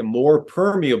out, make it more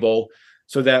permeable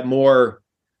so that more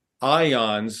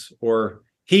ions or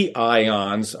heat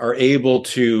ions are able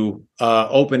to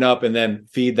open up and then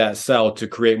feed that cell to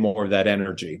create more of that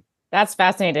energy. That's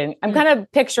fascinating. I'm kind of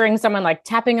picturing someone like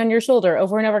tapping on your shoulder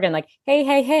over and over again, like,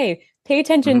 hey, pay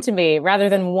attention to me, rather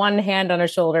than one hand on a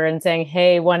shoulder and saying,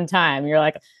 hey, one time. You're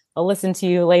like, I'll listen to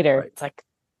you later. Right. It's like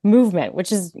movement,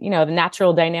 which is, the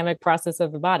natural dynamic process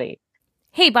of the body.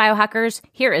 Hey, biohackers,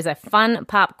 here is a fun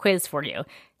pop quiz for you.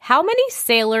 How many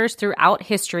sailors throughout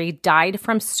history died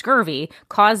from scurvy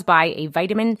caused by a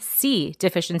vitamin C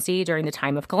deficiency during the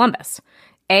time of Columbus?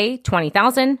 A,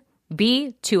 20,000,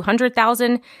 B,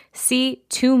 200,000, C,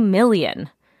 2 million.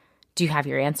 Do you have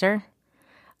your answer?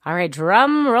 All right,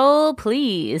 drum roll,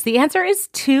 please. The answer is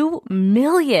 2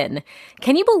 million.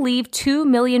 Can you believe 2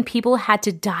 million people had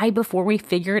to die before we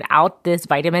figured out this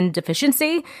vitamin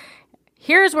deficiency?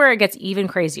 Here's where it gets even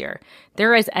crazier.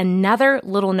 There is another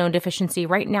little known deficiency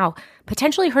right now,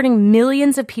 potentially hurting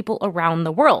millions of people around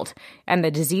the world. And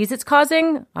the disease it's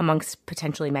causing, amongst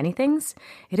potentially many things,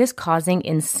 it is causing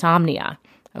insomnia.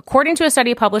 According to a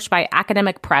study published by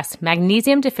Academic Press,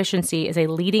 magnesium deficiency is a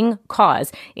leading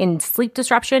cause in sleep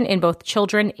disruption in both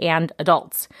children and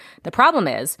adults. The problem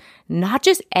is, not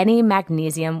just any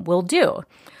magnesium will do.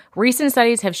 Recent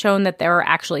studies have shown that there are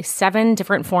actually 7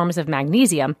 different forms of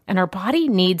magnesium, and our body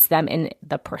needs them in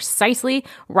the precisely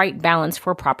right balance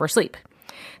for proper sleep.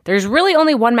 There's really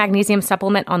only one magnesium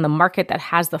supplement on the market that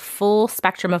has the full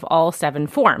spectrum of all 7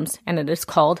 forms, and it is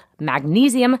called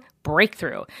Magnesium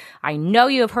Breakthrough. I know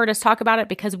you have heard us talk about it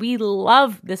because we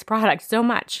love this product so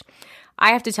much.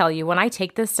 I have to tell you, when I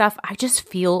take this stuff, I just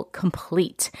feel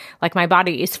complete, like my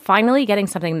body is finally getting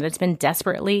something that it's been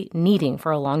desperately needing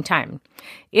for a long time.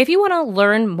 If you want to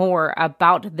learn more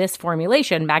about this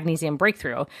formulation, Magnesium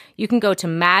Breakthrough, you can go to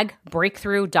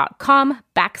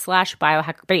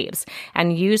magbreakthrough.com/biohackerbabes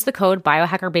and use the code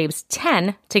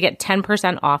biohackerbabes10 to get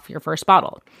 10% off your first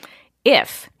bottle.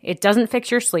 If it doesn't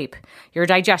fix your sleep, your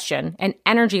digestion, and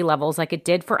energy levels like it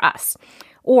did for us,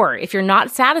 or if you're not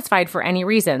satisfied for any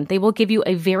reason, they will give you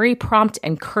a very prompt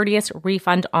and courteous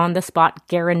refund on the spot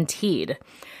guaranteed.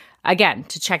 Again,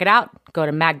 to check it out, go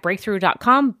to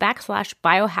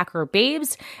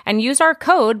magbreakthrough.com/biohackerbabes and use our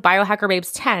code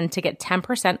biohackerbabes10 to get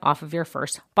 10% off of your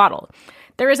first bottle.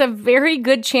 There is a very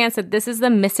good chance that this is the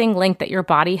missing link that your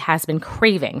body has been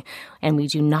craving, and we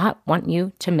do not want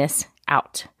you to miss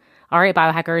out. All right,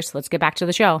 biohackers, let's get back to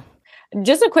the show.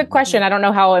 Just a quick question. I don't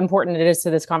know how important it is to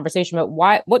this conversation, but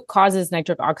what causes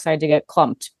nitric oxide to get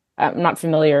clumped? I'm not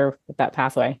familiar with that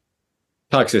pathway.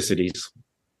 Toxicities.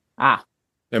 I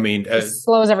mean, it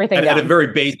slows everything down. At a very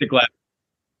basic level.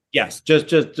 Yes, just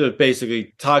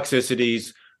basically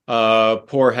toxicities,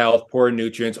 poor health, poor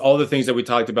nutrients, all the things that we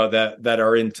talked about that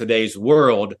are in today's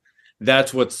world.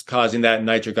 That's what's causing that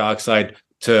nitric oxide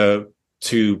to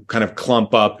kind of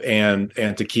clump up and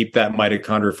to keep that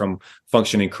mitochondria from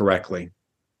functioning correctly.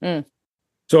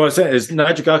 So I said,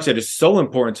 nitric oxide is so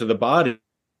important to the body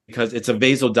because it's a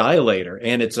vasodilator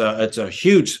and it's a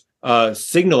huge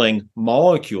signaling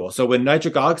molecule. So when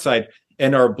nitric oxide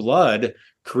in our blood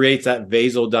creates that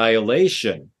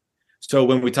vasodilation. So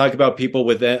when we talk about people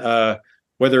with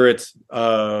whether it's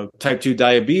type 2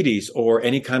 diabetes or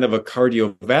any kind of a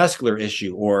cardiovascular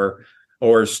issue or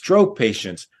stroke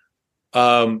patients,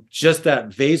 just that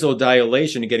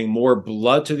vasodilation and getting more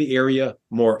blood to the area,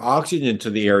 more oxygen to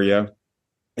the area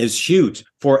is huge.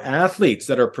 For athletes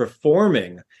that are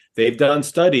performing, they've done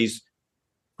studies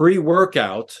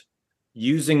pre-workout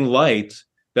using light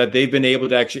that they've been able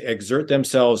to actually exert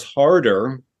themselves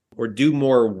harder or do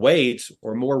more weight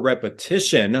or more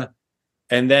repetition.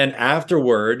 And then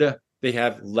afterward, they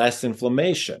have less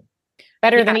inflammation.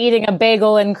 Better than eating a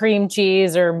bagel and cream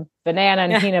cheese or banana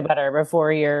and peanut butter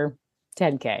before your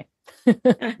 10K.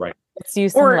 Right. Let's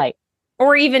use some light.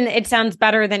 Or even it sounds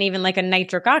better than even like a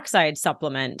nitric oxide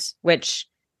supplement, which,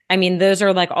 I mean, those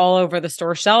are like all over the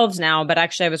store shelves now. But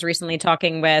actually, I was recently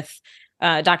talking with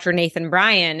Dr. Nathan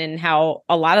Bryan and how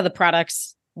a lot of the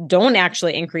products don't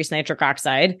actually increase nitric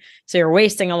oxide. So you're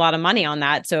wasting a lot of money on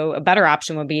that. So a better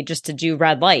option would be just to do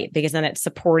red light because then it's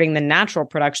supporting the natural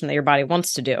production that your body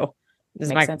wants to do. This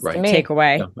is my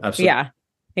takeaway. Yeah, absolutely.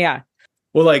 Yeah.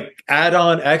 Well, like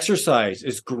add-on exercise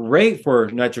is great for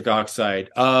nitric oxide.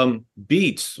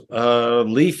 Beets,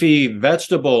 leafy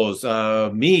vegetables,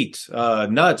 meat,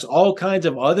 nuts, all kinds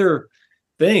of other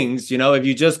things. If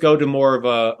you just go to more of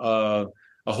a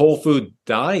whole food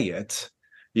diet,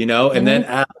 and then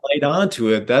add light onto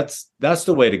it, that's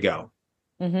the way to go.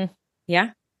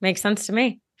 Yeah, makes sense to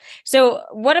me. So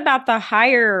what about the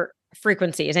higher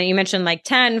frequencies? And you mentioned like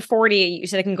 10, 40, you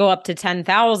said it can go up to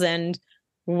 10,000.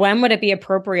 When would it be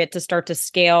appropriate to start to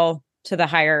scale to the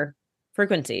higher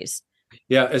frequencies?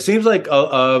 Yeah, it seems like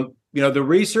the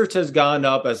research has gone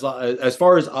up as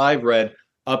far as I've read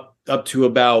up to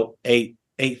about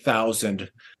 8,000.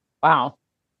 Wow.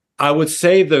 I would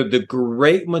say the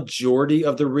great majority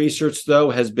of the research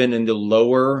though has been in the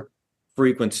lower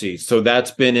frequencies. So that's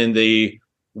been in the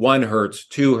 1 hertz,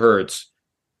 2 hertz,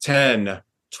 10,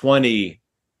 20,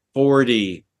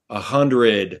 40,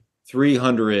 100,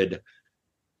 300.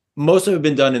 Most of it have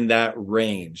been done in that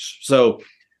range. So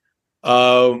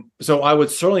I would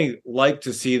certainly like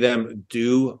to see them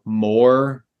do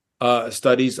more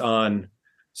studies on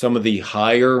some of the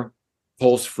higher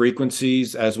pulse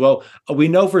frequencies as well. We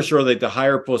know for sure that the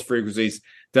higher pulse frequencies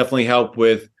definitely help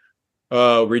with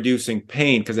reducing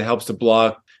pain because it helps to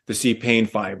block the C pain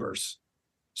fibers.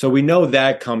 So we know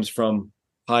that comes from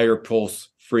higher pulse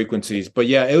frequencies. But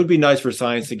yeah, it would be nice for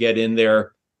science to get in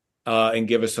there and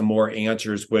give us some more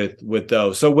answers with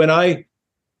those. So when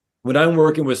I'm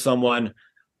working with someone,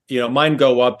 mine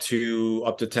go up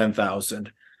to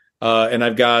 10,000, and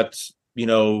I've got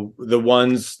the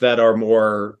ones that are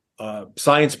more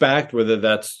science backed, whether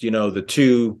that's the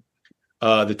 2,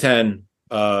 the 10,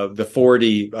 the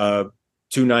 40,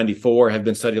 294 have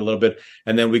been studied a little bit,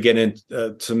 and then we get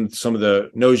into some of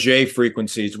the Nogier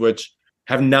frequencies, which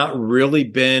have not really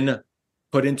been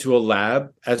put into a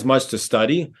lab as much to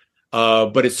study,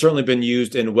 but it's certainly been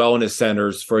used in wellness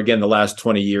centers for, again, the last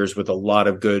 20 years with a lot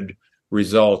of good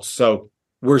results. So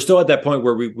we're still at that point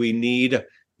where we need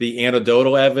the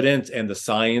anecdotal evidence and the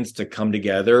science to come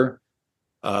together.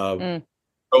 So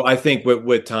I think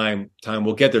with time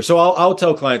we'll get there. So I'll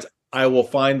tell clients, I will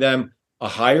find them a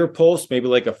higher pulse, maybe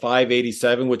like a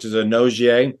 587, which is a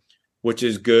Nogier, which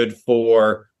is good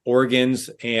for organs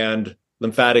and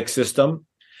lymphatic system.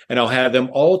 And I'll have them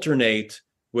alternate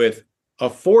with a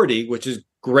 40, which is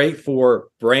great for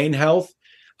brain health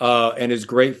and is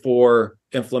great for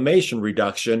inflammation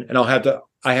reduction. And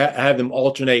I have them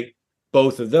alternate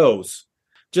both of those,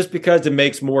 just because it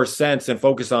makes more sense and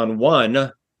focus on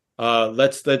one.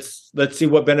 Let's see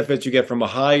what benefits you get from a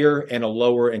higher and a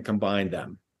lower and combine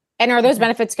them. And are those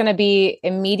benefits going to be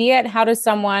immediate? How do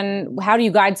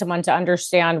you guide someone to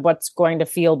understand what's going to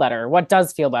feel better? What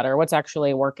does feel better? What's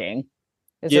actually working?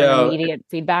 Is there an immediate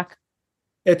feedback?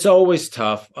 It's always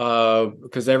tough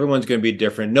because everyone's going to be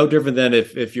different. No different than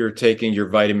if you're taking your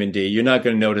vitamin D. You're not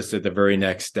going to notice it the very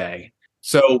next day.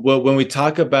 So when we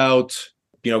talk about,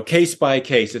 case by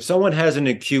case, if someone has an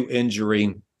acute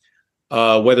injury,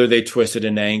 whether they twisted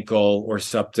an ankle or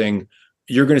something,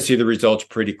 you're going to see the results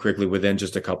pretty quickly within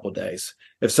just a couple of days.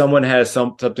 If someone has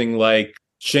something like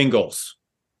shingles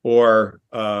or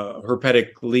herpetic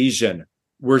lesion,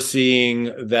 we're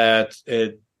seeing that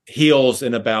it heals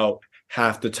in about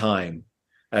half the time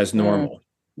as normal.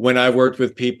 When I worked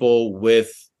with people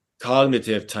with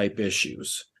cognitive type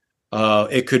issues,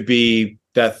 it could be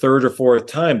that third or fourth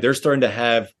time they're starting to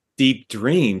have deep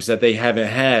dreams that they haven't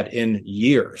had in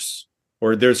years,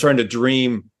 or they're starting to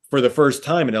dream for the first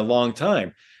time in a long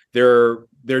time. They're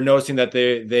noticing that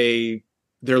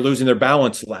they're losing their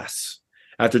balance less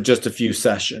after just a few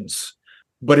sessions.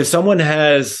 But if someone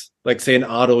has, like, say, an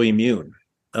autoimmune,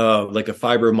 like a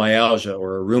fibromyalgia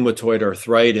or a rheumatoid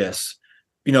arthritis,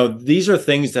 these are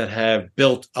things that have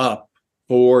built up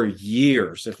for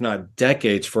years, if not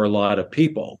decades, for a lot of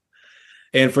people.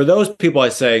 And for those people, I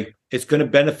say, it's going to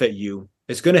benefit you.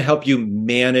 It's going to help you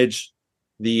manage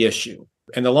the issue.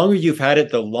 And the longer you've had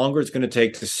it, the longer it's going to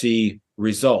take to see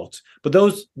results. But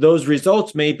those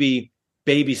results may be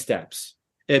baby steps.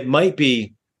 It might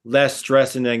be less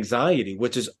stress and anxiety,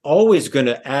 which is always going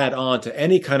to add on to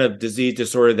any kind of disease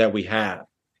disorder that we have,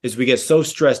 is we get so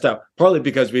stressed out, partly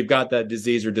because we've got that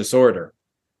disease or disorder.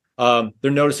 They're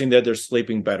noticing that they're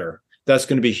sleeping better. That's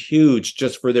going to be huge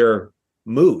just for their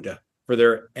mood, for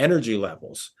their energy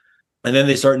levels. And then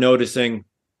they start noticing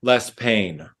less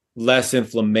pain, less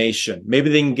inflammation.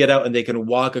 Maybe they can get out and they can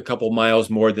walk a couple miles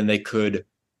more than they could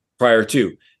prior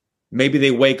to. Maybe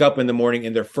they wake up in the morning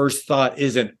and their first thought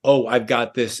isn't, oh, I've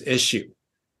got this issue.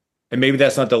 And maybe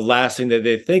that's not the last thing that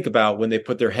they think about when they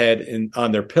put their head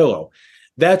on their pillow.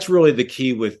 That's really the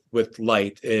key with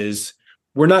light, is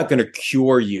we're not going to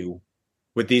cure you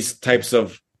with these types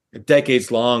of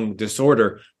decades-long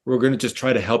disorder. We're going to just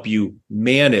try to help you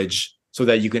manage so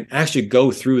that you can actually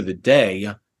go through the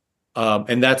day.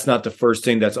 And that's not the first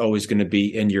thing that's always going to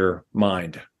be in your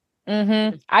mind.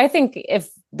 Mm-hmm. I think if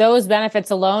those benefits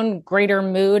alone, greater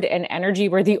mood and energy,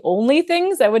 were the only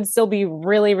things, that would still be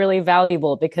really, really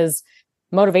valuable, because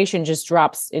motivation just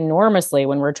drops enormously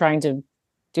when we're trying to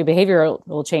do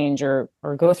behavioral change or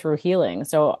go through healing.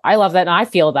 So I love that. And I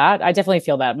feel that. I definitely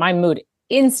feel that. My mood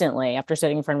instantly after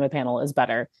sitting in front of a panel is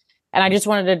better. And I just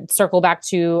wanted to circle back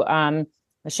to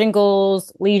the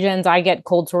shingles, lesions. I get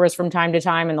cold sores from time to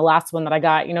time. And the last one that I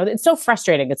got, it's so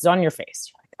frustrating. It's on your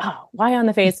face. You're like, oh, why on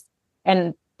the face?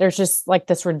 And there's just like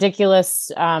this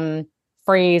ridiculous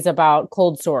phrase about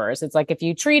cold sores. It's like, if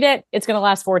you treat it, it's going to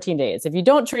last 14 days. If you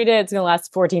don't treat it, it's going to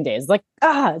last 14 days. It's like,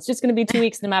 it's just going to be 2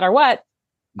 weeks no matter what.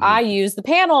 Mm-hmm. I used the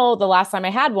panel the last time I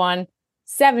had one,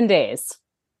 7 days.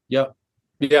 Yep.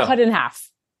 Yeah. Cut in half.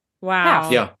 Wow.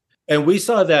 Half. Yeah. And we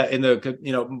saw that in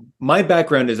the, my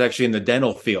background is actually in the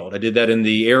dental field. I did that in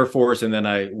the Air Force. And then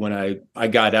when I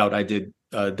got out, I did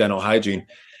dental hygiene.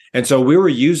 And so we were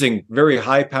using very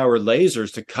high powered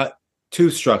lasers to cut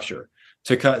tooth structure,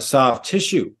 to cut soft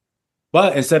tissue.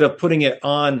 But instead of putting it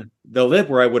on the lip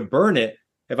where I would burn it,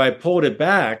 if I pulled it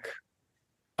back,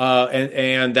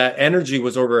 and that energy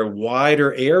was over a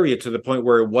wider area to the point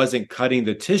where it wasn't cutting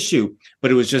the tissue,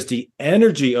 but it was just the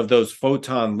energy of those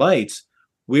photon lights,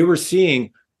 we were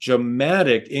seeing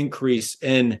dramatic increase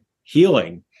in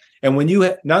healing. And when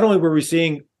you not only were we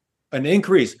seeing an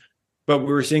increase, but we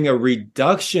were seeing a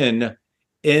reduction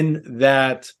in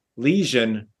that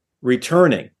lesion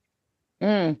returning.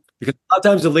 Because a lot of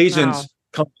times the lesions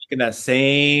come back in that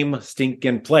same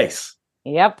stinking place.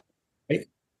 Yep. Right?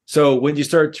 So when you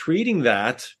start treating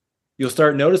that, you'll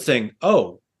start noticing,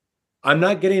 oh, I'm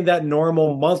not getting that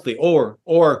normal monthly, or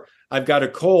I've got a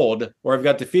cold, or I've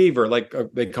got the fever, like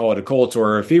they call it a cold sore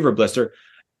or a fever blister,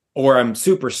 or I'm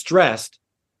super stressed.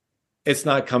 It's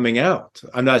not coming out.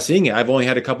 I'm not seeing it. I've only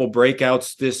had a couple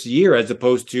breakouts this year as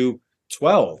opposed to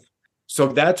 12. So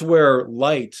that's where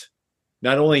light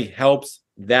not only helps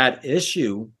that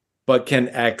issue, but can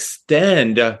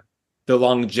extend the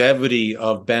longevity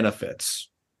of benefits.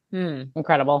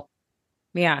 Incredible.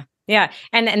 Yeah. Yeah.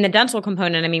 And the dental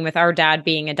component, I mean, with our dad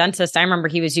being a dentist, I remember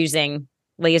he was using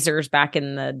lasers back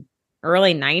in the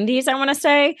early 90s, I want to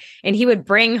say. And he would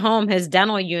bring home his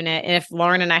dental unit. And if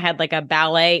Lauren and I had like a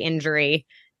ballet injury,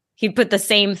 he'd put the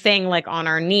same thing like on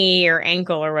our knee or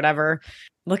ankle or whatever.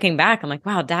 Looking back, I'm like,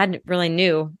 wow, dad really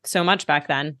knew so much back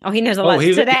then. Oh, he knows a lot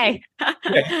today.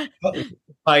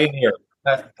 Pioneer.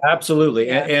 Absolutely.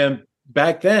 Yeah. And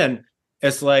back then,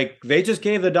 it's like they just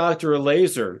gave the doctor a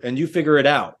laser and you figure it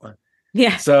out.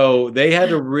 Yeah. So they had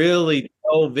to really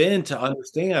delve in to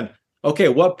understand, okay,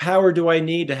 what power do I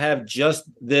need to have just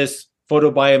this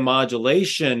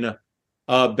photobiomodulation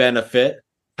benefit?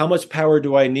 How much power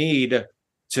do I need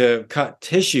to cut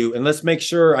tissue? And let's make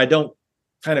sure I don't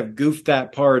kind of goof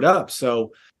that part up.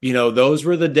 So, those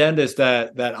were the dentists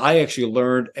that I actually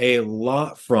learned a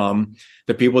lot from,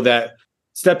 the people that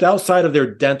stepped outside of their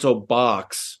dental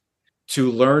box to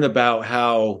learn about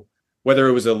how, whether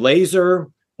it was a laser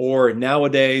or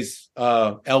nowadays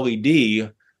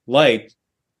LED light,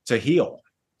 to heal.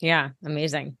 Yeah,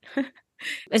 amazing.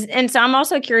 And so I'm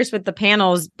also curious with the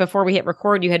panels, before we hit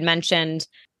record, you had mentioned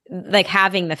like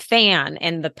having the fan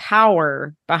and the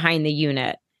power behind the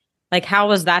unit. Like, how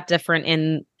was that different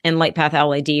in LightPath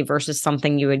LED versus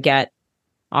something you would get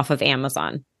off of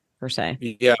Amazon, per se?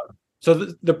 Yeah.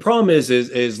 So the problem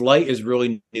is light is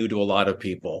really new to a lot of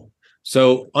people.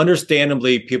 So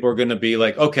understandably, people are going to be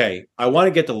like, okay, I want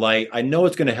to get the light. I know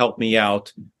it's going to help me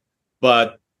out,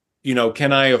 but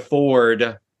can I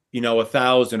afford,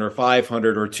 $1,000 or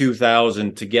 $500 or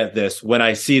 $2,000 to get this when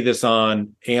I see this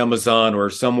on Amazon or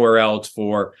somewhere else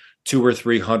for $200 or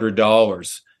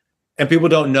 $300? And people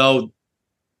don't know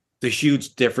the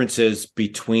huge differences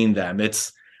between them.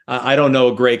 I don't know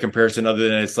a great comparison other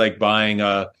than it's like buying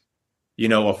a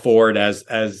Ford as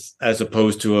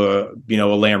opposed to a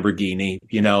Lamborghini.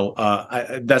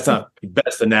 That's not the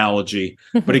best analogy,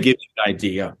 but it gives you an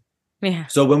idea. Yeah.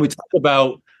 So when we talk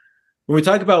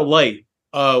about light,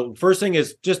 first thing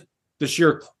is just the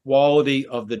sheer quality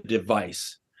of the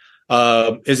device.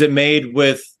 Is it made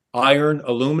with iron,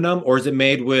 aluminum, or is it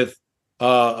made with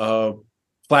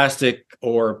plastic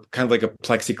or kind of like a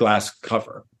plexiglass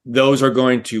cover? Those are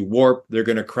going to warp, they're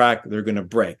going to crack, they're going to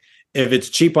break. If it's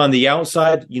cheap on the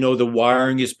outside, the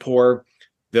wiring is poor,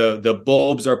 the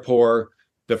bulbs are poor,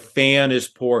 the fan is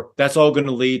poor. That's all going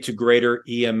to lead to greater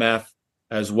EMF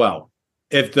as well.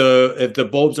 If the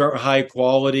bulbs aren't high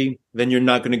quality, then you're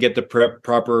not going to get the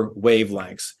proper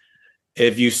wavelengths.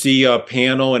 If you see a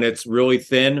panel and it's really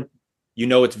thin,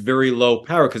 it's very low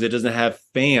power because it doesn't have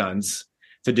fans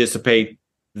to dissipate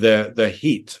the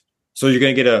heat. So you're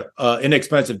going to get a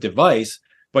inexpensive device,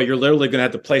 but you're literally going to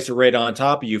have to place it right on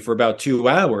top of you for about 2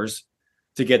 hours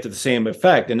to get to the same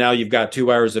effect. And now you've got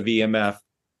 2 hours of EMF.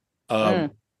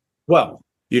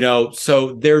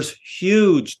 So there's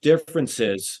huge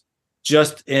differences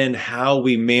just in how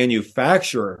we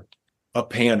manufacture a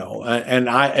panel. And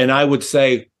I would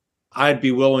say I'd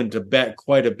be willing to bet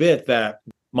quite a bit that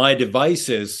my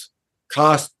devices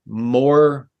cost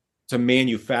more to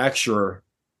manufacture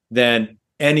than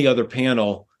any other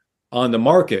panel on the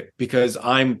market, because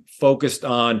I'm focused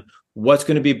on what's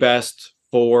going to be best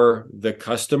for the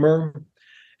customer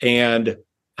and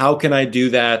how can I do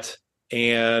that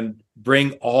and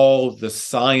bring all the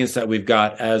science that we've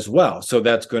got as well. So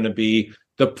that's going to be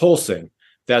the pulsing.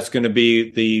 That's going to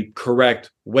be the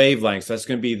correct wavelengths. That's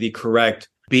going to be the correct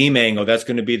beam angle. That's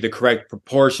going to be the correct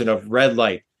proportion of red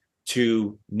light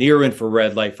to near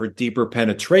infrared light for deeper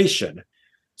penetration.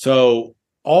 So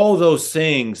all those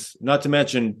things, not to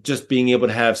mention just being able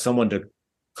to have someone to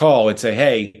call and say,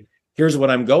 hey, here's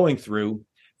what I'm going through.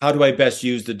 How do I best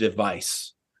use the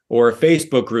device? Or a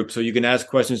Facebook group so you can ask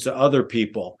questions to other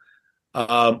people.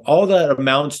 All that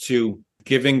amounts to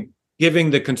giving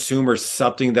the consumer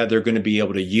something that they're going to be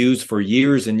able to use for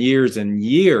years and years and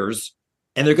years,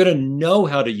 and they're going to know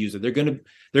how to use it. They're going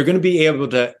to be able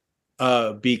to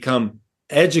become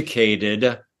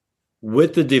educated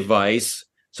with the device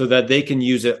so that they can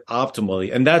use it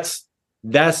optimally, and that's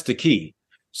the key.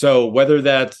 So whether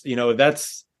that's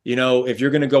if you're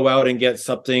going to go out and get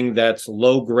something that's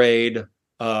low grade,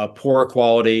 poor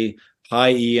quality,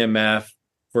 high EMF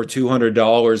for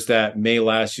 $200 that may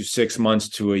last you 6 months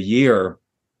to a year,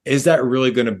 is that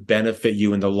really going to benefit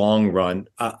you in the long run?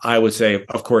 I would say,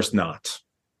 of course not.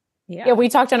 Yeah, we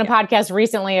talked on a podcast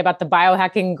recently about the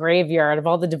biohacking graveyard of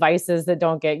all the devices that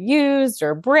don't get used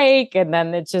or break, and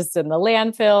then it's just in the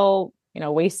landfill,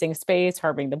 wasting space,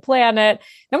 harming the planet.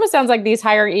 It almost sounds like these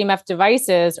higher EMF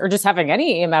devices, or just having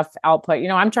any EMF output,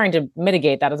 I'm trying to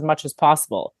mitigate that as much as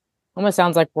possible. Almost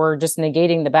sounds like we're just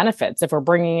negating the benefits if we're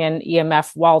bringing in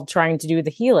EMF while trying to do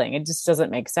the healing. It just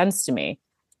doesn't make sense to me.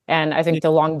 And I think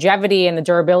the longevity and the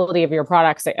durability of your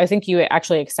products, I think you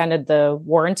actually extended the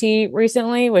warranty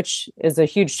recently, which is a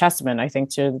huge testament, I think,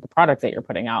 to the product that you're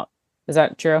putting out. Is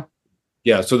that true?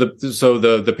 Yeah. So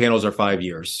the panels are 5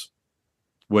 years,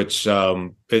 which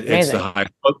it's the high.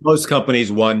 Most companies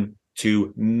 1,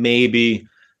 2, maybe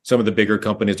some of the bigger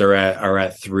companies are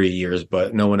at 3 years,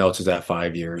 but no one else is at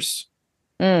 5 years.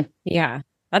 Yeah,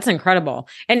 that's incredible.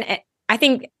 And I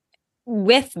think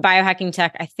with biohacking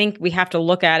tech, I think we have to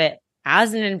look at it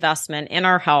as an investment in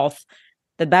our health,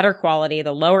 the better quality,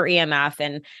 the lower EMF.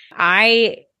 And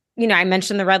I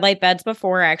mentioned the red light beds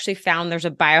before. I actually found there's a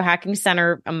biohacking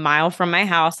center a mile from my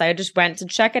house. I just went to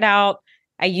check it out.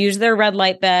 I used their red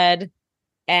light bed,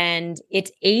 and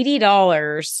it's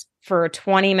 $80 for a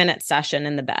 20-minute session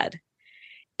in the bed.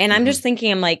 And I'm just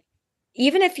thinking, I'm like,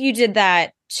 even if you did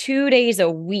that 2 days a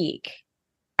week,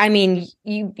 I mean,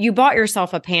 you bought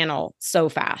yourself a panel so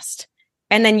fast.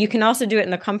 And then you can also do it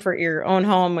in the comfort of your own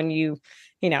home when you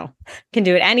can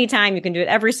do it anytime. You can do it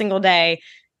every single day.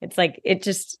 It's like,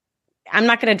 I'm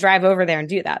not going to drive over there and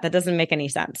do that. That doesn't make any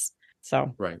sense.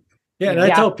 So, right. Yeah. And I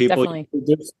tell people, definitely.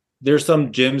 there's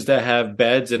some gyms that have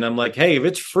beds, and I'm like, hey, if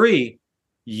it's free,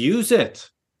 use it.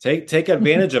 Take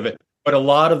advantage of it. But a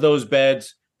lot of those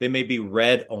beds, they may be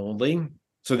red only.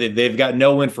 So they've got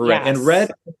no infrared. Yes.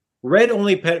 And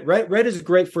red is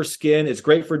great for skin. It's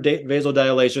great for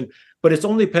vasodilation, but it's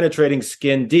only penetrating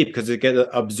skin deep because it gets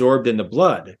absorbed in the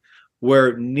blood.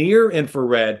 Where near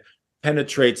infrared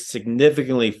penetrates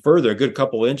significantly further, a good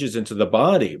couple inches into the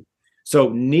body. So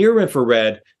near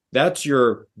infrared, that's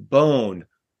your bone,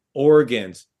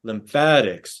 organs,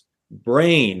 lymphatics,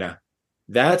 brain.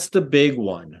 That's the big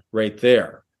one right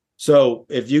there. So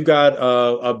if you got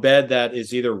a bed that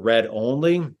is either red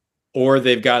only, or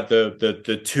they've got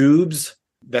the tubes,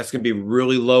 that's going to be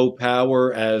really low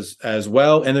power as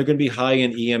well, and they're going to be high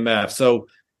in EMF. So,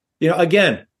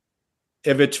 again,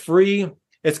 if it's free,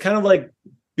 it's kind of like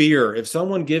beer. If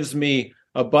someone gives me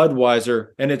a Budweiser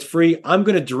and it's free, I'm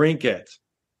going to drink it,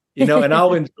 and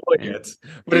I'll enjoy it,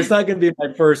 but it's not going to be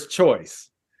my first choice.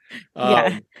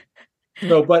 But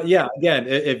yeah, again,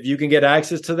 if you can get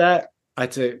access to that,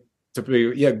 I'd say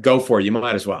go for it. You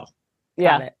might as well.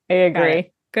 Yeah, I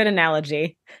agree. Good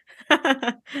analogy.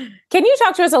 Can you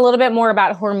talk to us a little bit more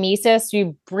about hormesis?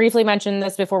 You briefly mentioned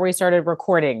this before we started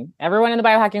recording. Everyone in the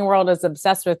biohacking world is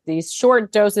obsessed with these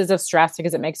short doses of stress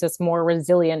because it makes us more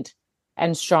resilient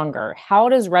and stronger. How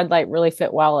does red light really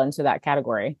fit well into that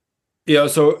category? Yeah,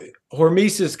 so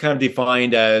hormesis is kind of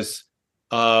defined as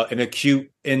an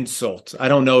acute insult. I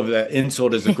don't know if that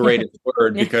insult is the greatest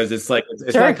word because it's like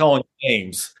it's not calling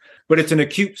names, but it's an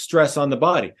acute stress on the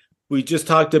body. We just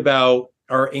talked about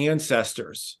our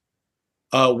ancestors.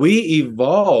 We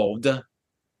evolved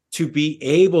to be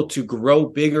able to grow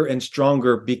bigger and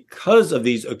stronger because of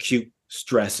these acute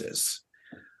stresses.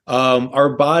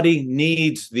 Our body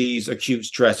needs these acute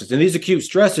stresses, and these acute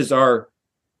stresses are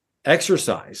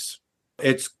exercise.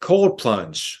 It's cold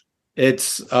plunge.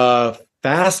 It's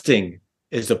fasting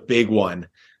is a big one.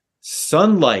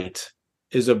 Sunlight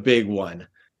is a big one.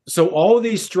 So all of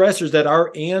these stressors that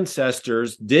our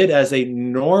ancestors did as a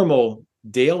normal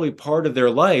daily part of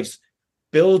their lives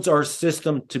builds our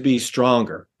system to be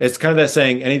stronger. It's kind of that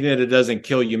saying, anything that doesn't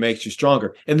kill you makes you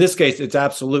stronger. In this case, it's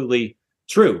absolutely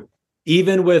true.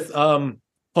 Even with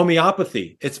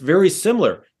homeopathy, it's very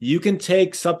similar. You can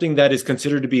take something that is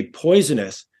considered to be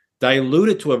poisonous, dilute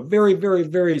it to a very, very,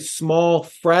 very small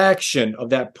fraction of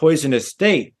that poisonous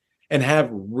state, and have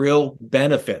real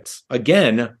benefits.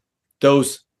 Again,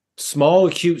 those small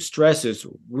acute stresses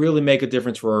really make a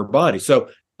difference for our body. So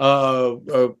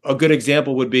a good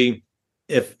example would be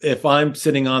if I'm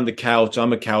sitting on the couch,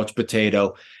 I'm a couch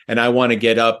potato, and I want to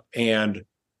get up and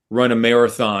run a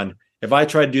marathon. If I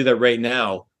try to do that right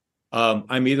now,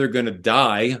 I'm either going to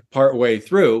die partway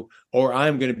through, or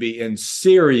I'm going to be in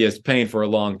serious pain for a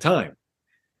long time.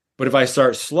 But if I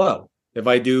start slow, if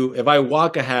I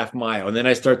walk a half mile and then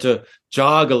I start to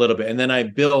jog a little bit and then I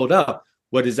build up,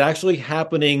 what is actually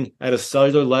happening at a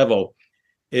cellular level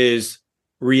is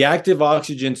reactive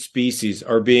oxygen species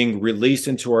are being released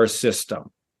into our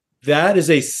system. That is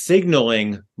a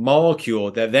signaling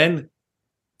molecule that then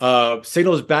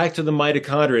signals back to the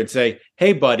mitochondria and say,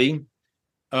 hey, buddy,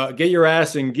 get your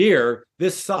ass in gear.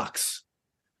 This sucks.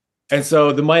 And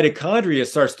so the mitochondria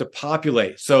starts to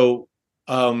populate. So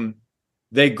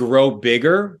they grow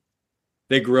bigger.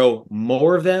 They grow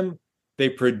more of them. They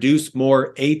produce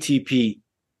more ATP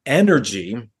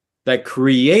energy that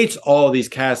creates all these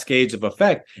cascades of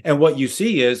effect. And what you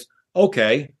see is,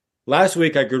 okay, last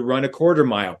week I could run a quarter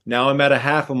mile. Now I'm at a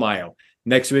half a mile.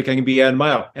 Next week I can be at a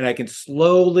mile. And I can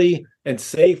slowly and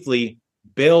safely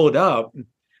build up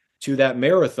to that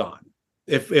marathon.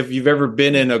 If you've ever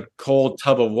been in a cold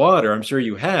tub of water, I'm sure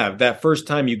you have, that first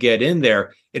time you get in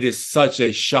there, it is such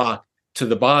a shock to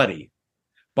the body.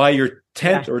 By your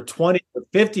 10th or 20th or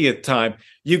 50th time,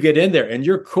 you get in there and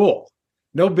you're cool.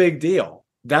 No big deal.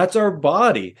 That's our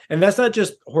body. And that's not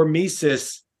just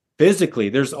hormesis physically.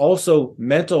 There's also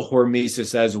mental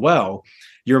hormesis as well.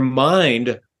 Your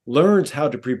mind learns how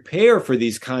to prepare for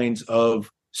these kinds of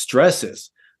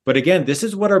stresses. But again, this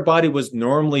is what our body was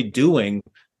normally doing,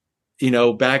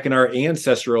 back in our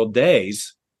ancestral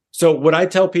days. So what I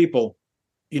tell people,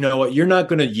 you're not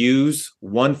going to use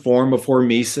one form of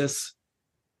hormesis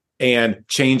and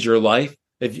change your life.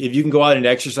 If you can go out and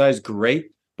exercise,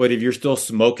 great. But if you're still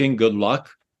smoking, good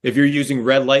luck. If you're using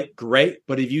red light, great.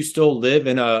 But if you still live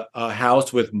in a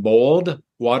house with mold,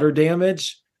 water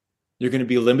damage, you're going to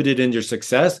be limited in your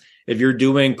success. If you're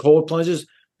doing cold plunges,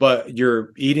 but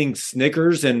you're eating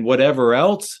Snickers and whatever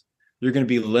else, you're going to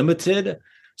be limited.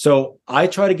 So I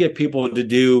try to get people to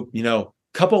do, a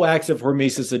couple acts of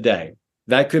hormesis a day.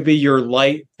 That could be your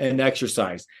light and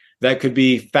exercise. That could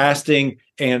be fasting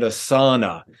and a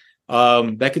sauna.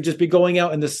 That could just be going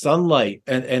out in the sunlight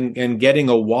and getting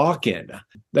a walk in.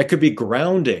 That could be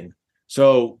grounding.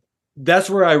 So that's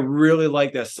where I really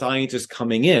like that science is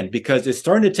coming in, because it's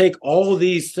starting to take all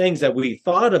these things that we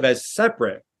thought of as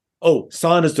separate. Oh,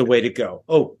 sauna is the way to go.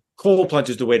 Oh, cold plunge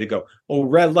is the way to go. Oh,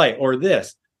 red light or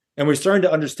this. And we're starting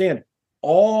to understand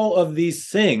all of these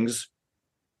things.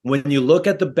 When you look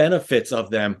at the benefits of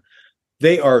them,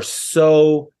 they are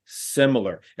so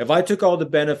similar. If I took all the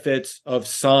benefits of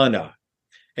sauna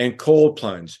and cold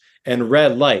plunge and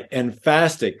red light and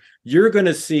fasting, you're going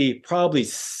to see probably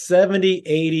 70,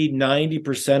 80,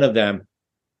 90% of them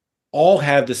all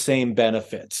have the same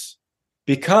benefits,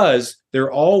 because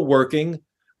they're all working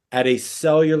at a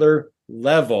cellular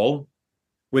level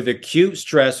with acute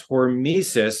stress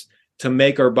hormesis to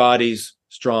make our bodies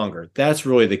stronger. That's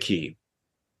really the key.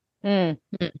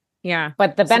 Yeah.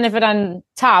 But the benefit on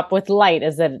top with light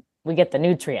is that we get the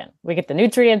nutrient. We get the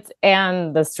nutrients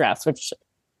and the stress, which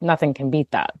nothing can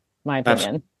beat that, my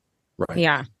opinion. Right.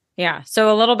 Yeah. Yeah.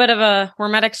 So a little bit of a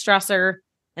hormetic stressor,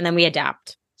 and then we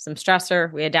adapt. Some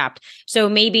stressor, we adapt. So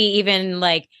maybe even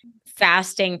like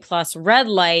fasting plus red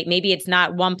light, maybe it's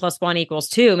not 1 + 1 =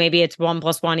 2. Maybe it's 1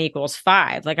 + 1 =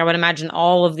 5. Like I would imagine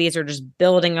all of these are just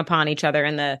building upon each other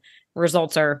and the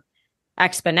results are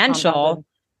exponential. Compounded.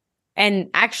 And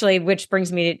actually, which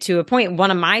brings me to a point,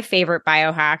 one of my favorite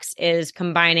biohacks is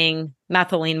combining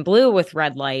methylene blue with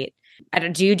red light.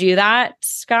 Do you do that,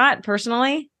 Scott,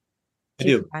 personally? I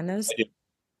do. Combine those? I do.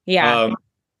 Yeah.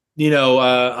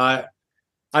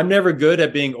 I'm never good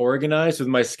at being organized with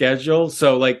my schedule.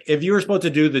 So like if you were supposed to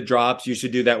do the drops, you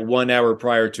should do that 1 hour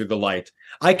prior to the light.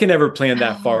 I can never plan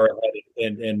that far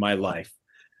ahead in my life.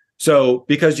 So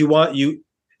because if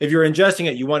you're ingesting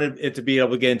it, you want it to be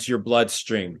able to get into your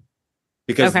bloodstream,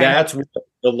 because that's where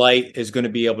the light is going to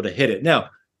be able to hit it. Now,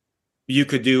 you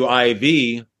could do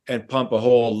IV and pump a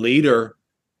whole liter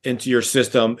into your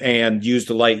system and use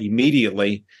the light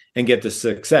immediately and get the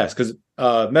success. Because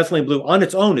methylene blue on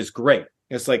its own is great.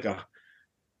 It's like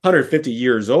 150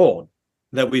 years old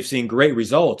that we've seen great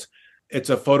results. It's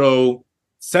a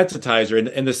photosensitizer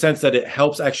in the sense that it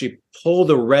helps actually pull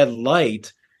the red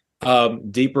light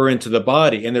deeper into the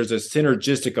body. And there's a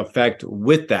synergistic effect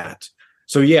with that.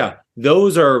 So yeah,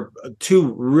 those are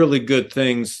two really good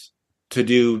things to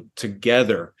do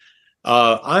together.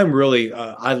 I'm really,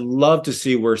 I love to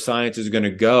see where science is going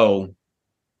to go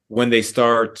when they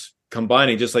start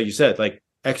combining, just like you said, like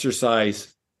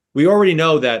exercise. We already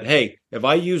know that, hey, if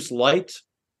I use light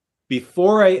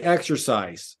before I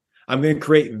exercise, I'm going to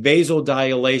create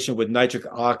vasodilation with nitric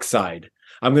oxide.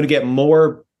 I'm going to get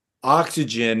more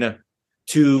oxygen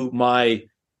to my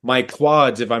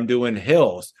quads if I'm doing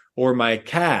hills, or my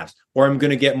calves, or I'm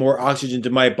going to get more oxygen to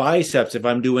my biceps if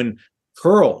I'm doing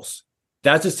curls.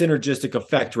 That's a synergistic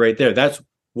effect right there. That's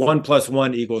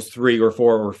 1+1 = 3 or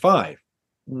 4 or 5.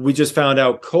 We just found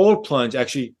out cold plunge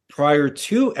actually prior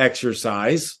to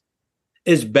exercise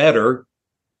is better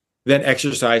than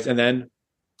exercise and then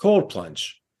cold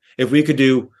plunge. If we could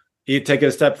take it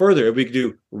a step further, if we could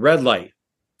do red light,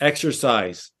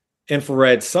 exercise,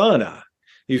 infrared sauna,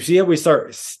 you see how we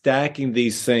start stacking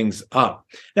these things up.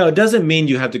 Now, it doesn't mean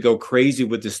you have to go crazy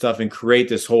with this stuff and create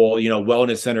this whole,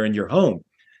 wellness center in your home.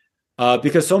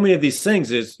 Because so many of these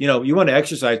things is, you want to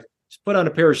exercise, just put on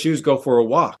a pair of shoes, go for a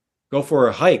walk, go for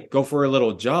a hike, go for a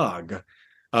little jog,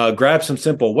 grab some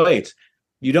simple weights.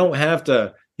 You don't have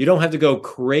to go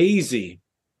crazy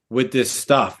with this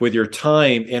stuff, with your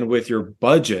time and with your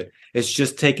budget. It's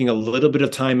just taking a little bit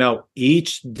of time out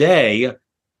each day.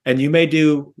 And you may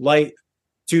do light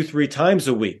 2-3 times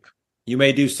a week. You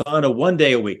may do sauna 1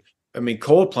 day a week. I mean,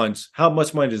 cold plunge, how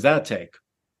much money does that take?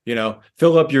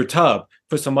 Fill up your tub,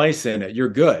 put some ice in it. You're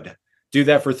good. Do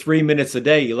that for 3 minutes a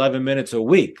day, 11 minutes a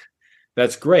week.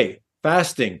 That's great.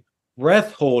 Fasting,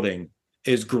 breath holding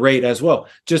is great as well.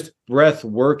 Just breath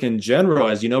work in general,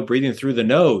 as breathing through the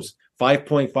nose,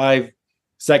 5.5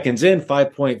 seconds in,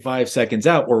 5.5 seconds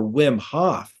out, or Wim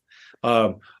Hof.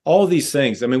 All these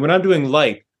things. I mean, when I'm doing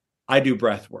light, I do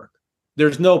breath work.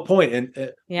 There's no point,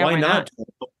 and why not do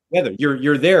it together?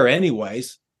 You're there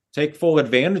anyways. Take full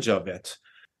advantage of it.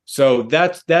 So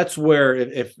that's where,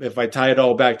 if I tie it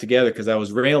all back together, because I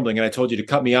was rambling and I told you to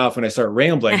cut me off when I start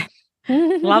rambling.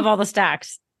 Love all the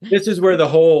stacks. This is where the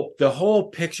whole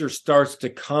picture starts to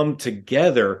come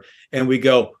together, and we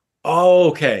go, oh,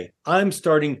 okay, I'm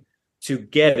starting to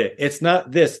get it. It's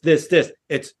not this.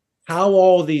 It's how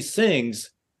all these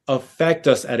things affect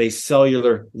us at a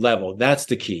cellular level. That's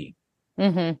the key.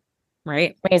 Mm-hmm.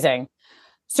 Right. Amazing.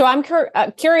 So I'm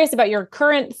curious about your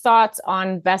current thoughts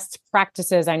on best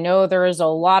practices. I know there is a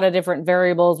lot of different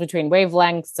variables between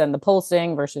wavelengths and the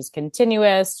pulsing versus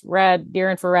continuous, red, near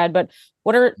infrared, but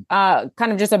what are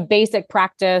kind of just a basic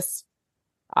practice?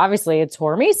 Obviously, it's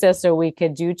hormesis, so we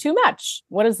could do too much.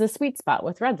 What is the sweet spot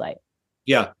with red light?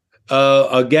 Yeah.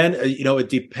 Again, it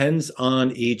depends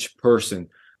on each person.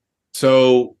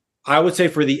 So I would say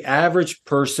for the average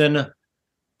person,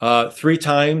 3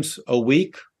 times a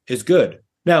week is good.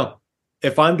 Now,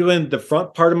 if I'm doing the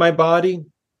front part of my body,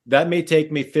 that may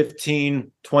take me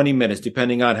 15, 20 minutes,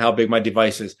 depending on how big my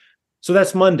device is. So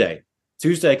that's Monday.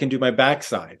 Tuesday, I can do my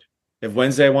backside. If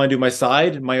Wednesday, I want to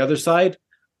do my other side,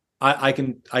 I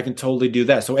can totally do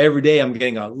that. So every day I'm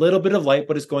getting a little bit of light,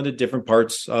 but it's going to different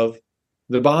parts of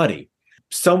the body.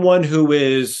 Someone who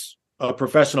is a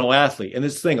professional athlete, and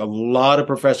this thing, a lot of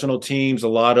professional teams, a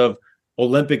lot of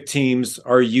Olympic teams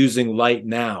are using light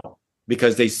now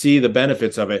because they see the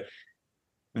benefits of it.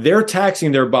 They're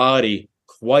taxing their body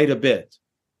quite a bit.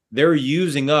 They're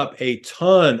using up a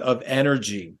ton of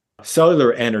energy,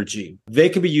 cellular energy. They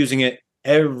could be using it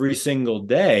every single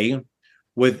day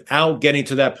without getting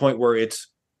to that point where it's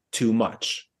too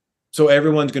much. So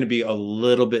everyone's going to be a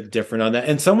little bit different on that.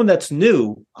 And someone that's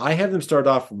new, I have them start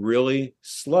off really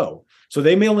slow. So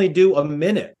they may only do a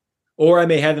minute, or I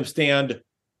may have them stand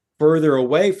further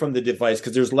away from the device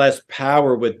because there's less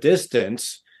power with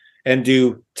distance, and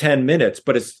do 10 minutes.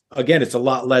 But it's a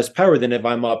lot less power than if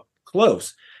I'm up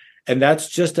close. And that's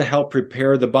just to help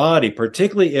prepare the body,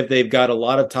 particularly if they've got a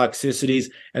lot of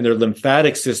toxicities and their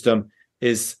lymphatic system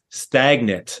is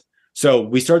stagnant. So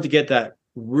we start to get that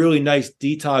really nice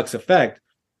detox effect,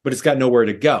 but it's got nowhere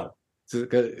to go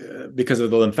because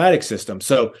of the lymphatic system.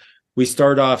 So we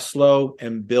start off slow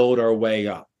and build our way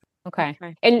up. Okay.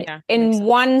 And in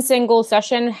one single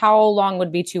session, how long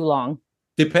would be too long?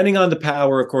 Depending on the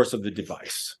power, of course, of the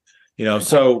device.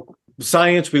 So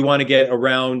science, we want to get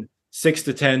around 6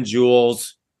 to 10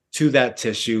 joules to that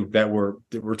tissue that we're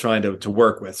trying to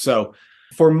work with. So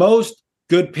for most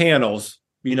good panels,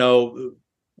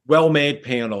 well-made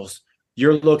panels,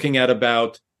 you're looking at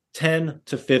about 10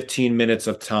 to 15 minutes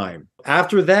of time.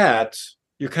 After that,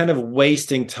 you're kind of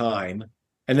wasting time.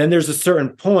 And then there's a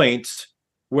certain point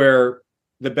where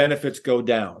the benefits go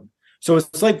down. So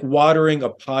it's like watering a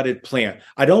potted plant.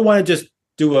 I don't want to just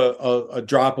do a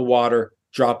drop of water.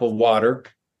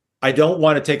 I don't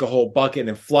want to take a whole bucket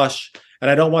and flush And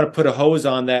I don't want to put a hose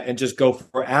on that and just go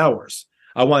for hours.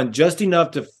 I want just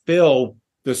enough to fill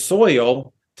the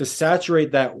soil to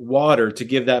saturate that water to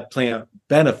give that plant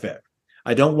benefit.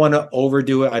 I don't want to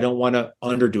overdo it. I don't want to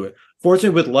underdo it.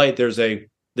 Fortunately, with light, there's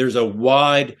a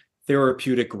wide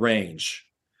therapeutic range.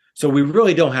 So we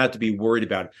really don't have to be worried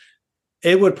about it.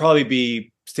 It would probably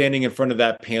be standing in front of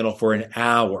that panel for an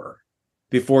hour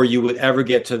before you would ever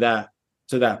get to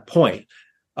that point.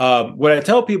 What I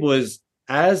tell people is,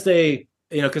 as they,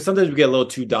 because sometimes we get a little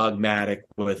too dogmatic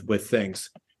with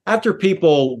things. After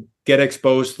people get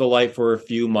exposed to the light for a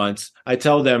few months, I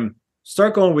tell them,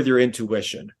 start going with your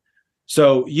intuition.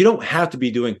 So you don't have to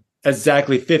be doing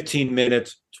exactly 15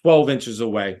 minutes, 12 inches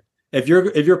away. If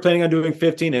you're planning on doing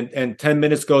 15 and 10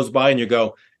 minutes goes by and you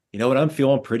go, you know what, I'm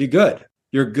feeling pretty good.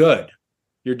 You're good.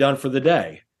 You're done for the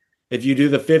day. If you do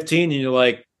the 15 and you're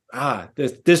like,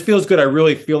 this feels good. I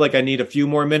really feel like I need a few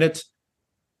more minutes.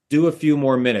 Do a few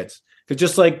more minutes. Because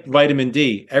just like vitamin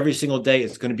D, every single day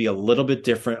it's going to be a little bit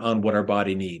different on what our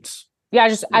body needs.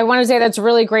 Yeah, I want to say that's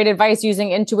really great advice,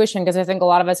 using intuition, because I think a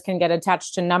lot of us can get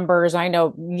attached to numbers. I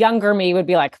know younger me would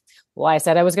be like, well, I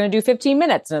said I was going to do 15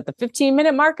 minutes, and at the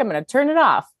 15-minute mark, I'm going to turn it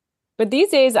off. But these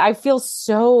days I feel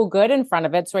so good in front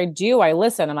of it. So I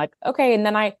listen. I'm like, okay. And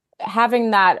then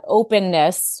having that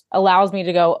openness allows me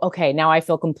to go, okay, now I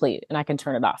feel complete and I can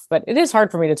turn it off. But it is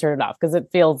hard for me to turn it off because it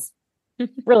feels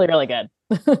really, really good.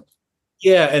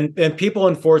 Yeah. And people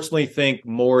unfortunately think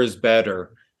more is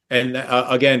better. And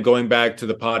again, going back to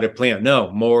the potted plant,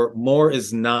 no, more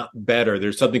is not better.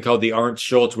 There's something called the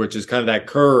Arndt-Schultz, which is kind of that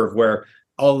curve where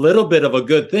a little bit of a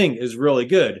good thing is really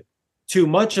good. Too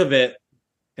much of it,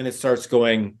 and it starts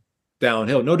going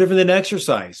downhill. No different than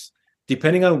exercise.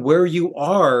 Depending on where you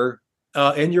are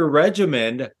in your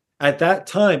regimen, at that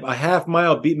time, a half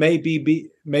mile may be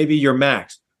your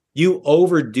max. You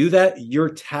overdo that, you're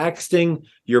taxing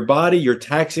your body, you're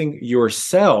taxing your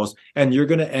cells, and you're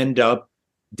going to end up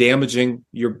damaging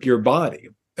your body.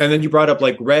 And then you brought up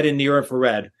like red and near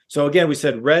infrared. So again, we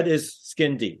said red is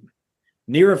skin deep.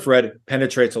 Near infrared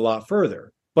penetrates a lot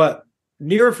further, but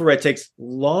near infrared takes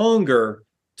longer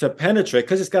to penetrate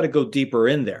because it's got to go deeper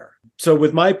in there. So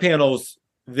with my panels,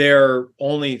 they're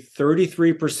only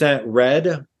 33%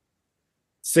 red,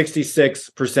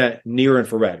 66% near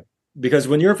infrared. Because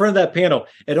when you're in front of that panel,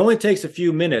 it only takes a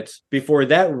few minutes before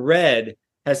that red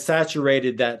has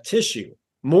saturated that tissue.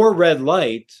 More red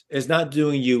light is not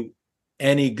doing you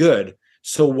any good.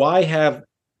 So why have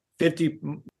 50,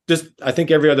 I think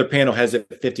every other panel has it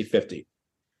 50-50.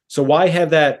 So why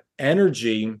have that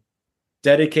energy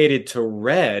dedicated to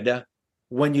red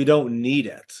when you don't need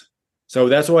it? So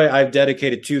that's why I've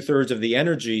dedicated 2/3 of the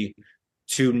energy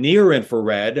to near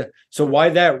infrared. So why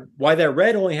that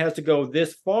red only has to go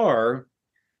this far,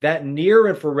 that near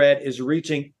infrared is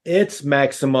reaching its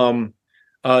maximum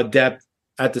depth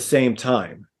at the same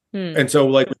time. And so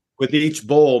like with each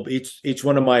bulb, each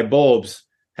one of my bulbs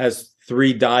has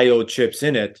 3 diode chips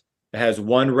in it. It has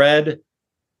 1 red,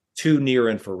 2 near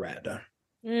infrared.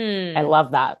 I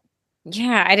love that.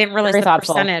 Yeah, I didn't realize Very the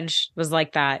thoughtful. percentage was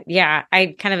like that. Yeah,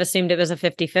 I kind of assumed it was a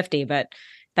 50-50, but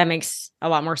that makes a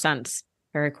lot more sense.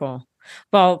 Very cool.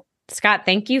 Well, Scott,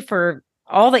 thank you for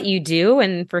all that you do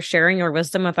and for sharing your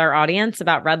wisdom with our audience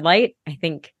about red light. I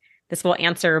think this will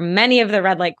answer many of the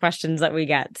red light questions that we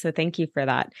get. So thank you for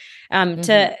that.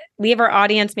 To leave our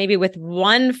audience maybe with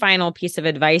one final piece of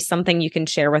advice, something you can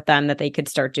share with them that they could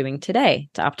start doing today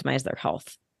to optimize their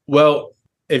health. Well,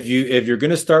 if you're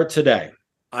going to start today,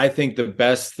 I think the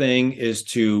best thing is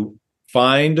to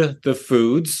find the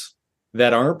foods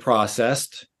that aren't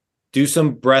processed, do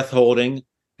some breath holding,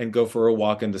 and go for a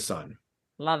walk in the sun.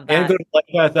 Love that. And go to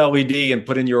LightPathLED and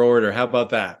put in your order. How about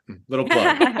that? Little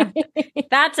plug.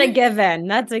 That's a given.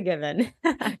 That's a given.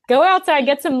 Go outside,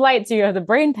 get some light so you have the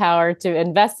brain power to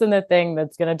invest in the thing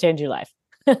that's going to change your life.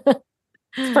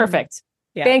 It's perfect.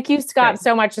 Yeah. Thank you, Scott, Great.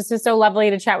 so much. This is so lovely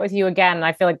to chat with you again.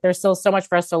 I feel like there's still so much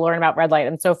for us to learn about red light.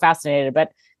 I'm so fascinated,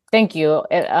 but thank you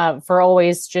for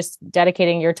always just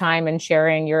dedicating your time and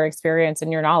sharing your experience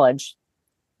and your knowledge.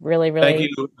 Really, really Thank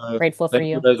you. grateful for Thank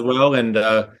you. you as well. And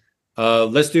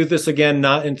let's do this again,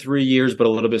 not in 3 years, but a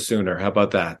little bit sooner. How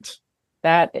about that?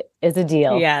 That is a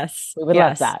deal. Yes. We would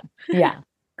love that. Yeah.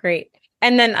 Great.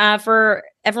 And then for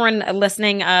everyone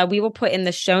listening, we will put in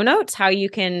the show notes how you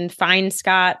can find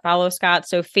Scott, follow Scott.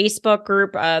 So Facebook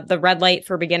group, the Red Light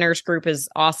for Beginners group is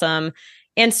awesome.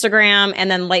 Instagram,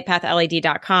 and then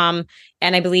lightpathled.com.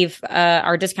 And I believe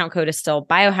our discount code is still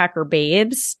Biohacker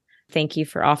Babes. Thank you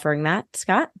for offering that,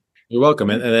 Scott. You're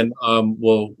welcome. And then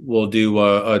we'll do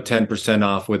a 10%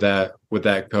 off with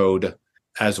that code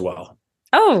as well.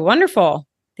 Oh, wonderful.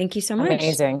 Thank you so much.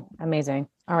 Amazing.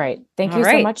 All right. Thank All you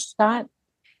so right. much, Scott.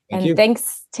 Thank and you.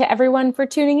 thanks to everyone for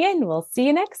tuning in. We'll see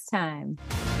you next time.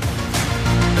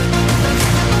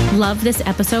 Love this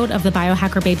episode of the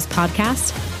Biohacker Babes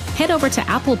podcast? Head over to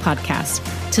Apple Podcasts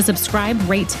to subscribe,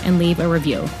 rate, and leave a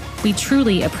review. We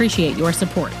truly appreciate your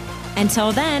support.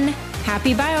 Until then,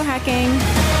 happy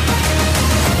biohacking.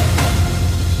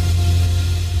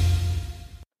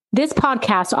 This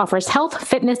podcast offers health,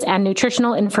 fitness, and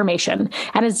nutritional information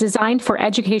and is designed for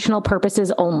educational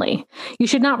purposes only. You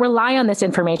should not rely on this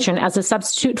information as a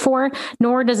substitute for,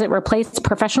 nor does it replace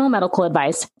professional medical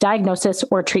advice, diagnosis,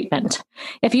 or treatment.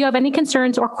 If you have any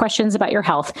concerns or questions about your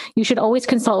health, you should always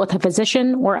consult with a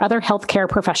physician or other healthcare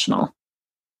professional.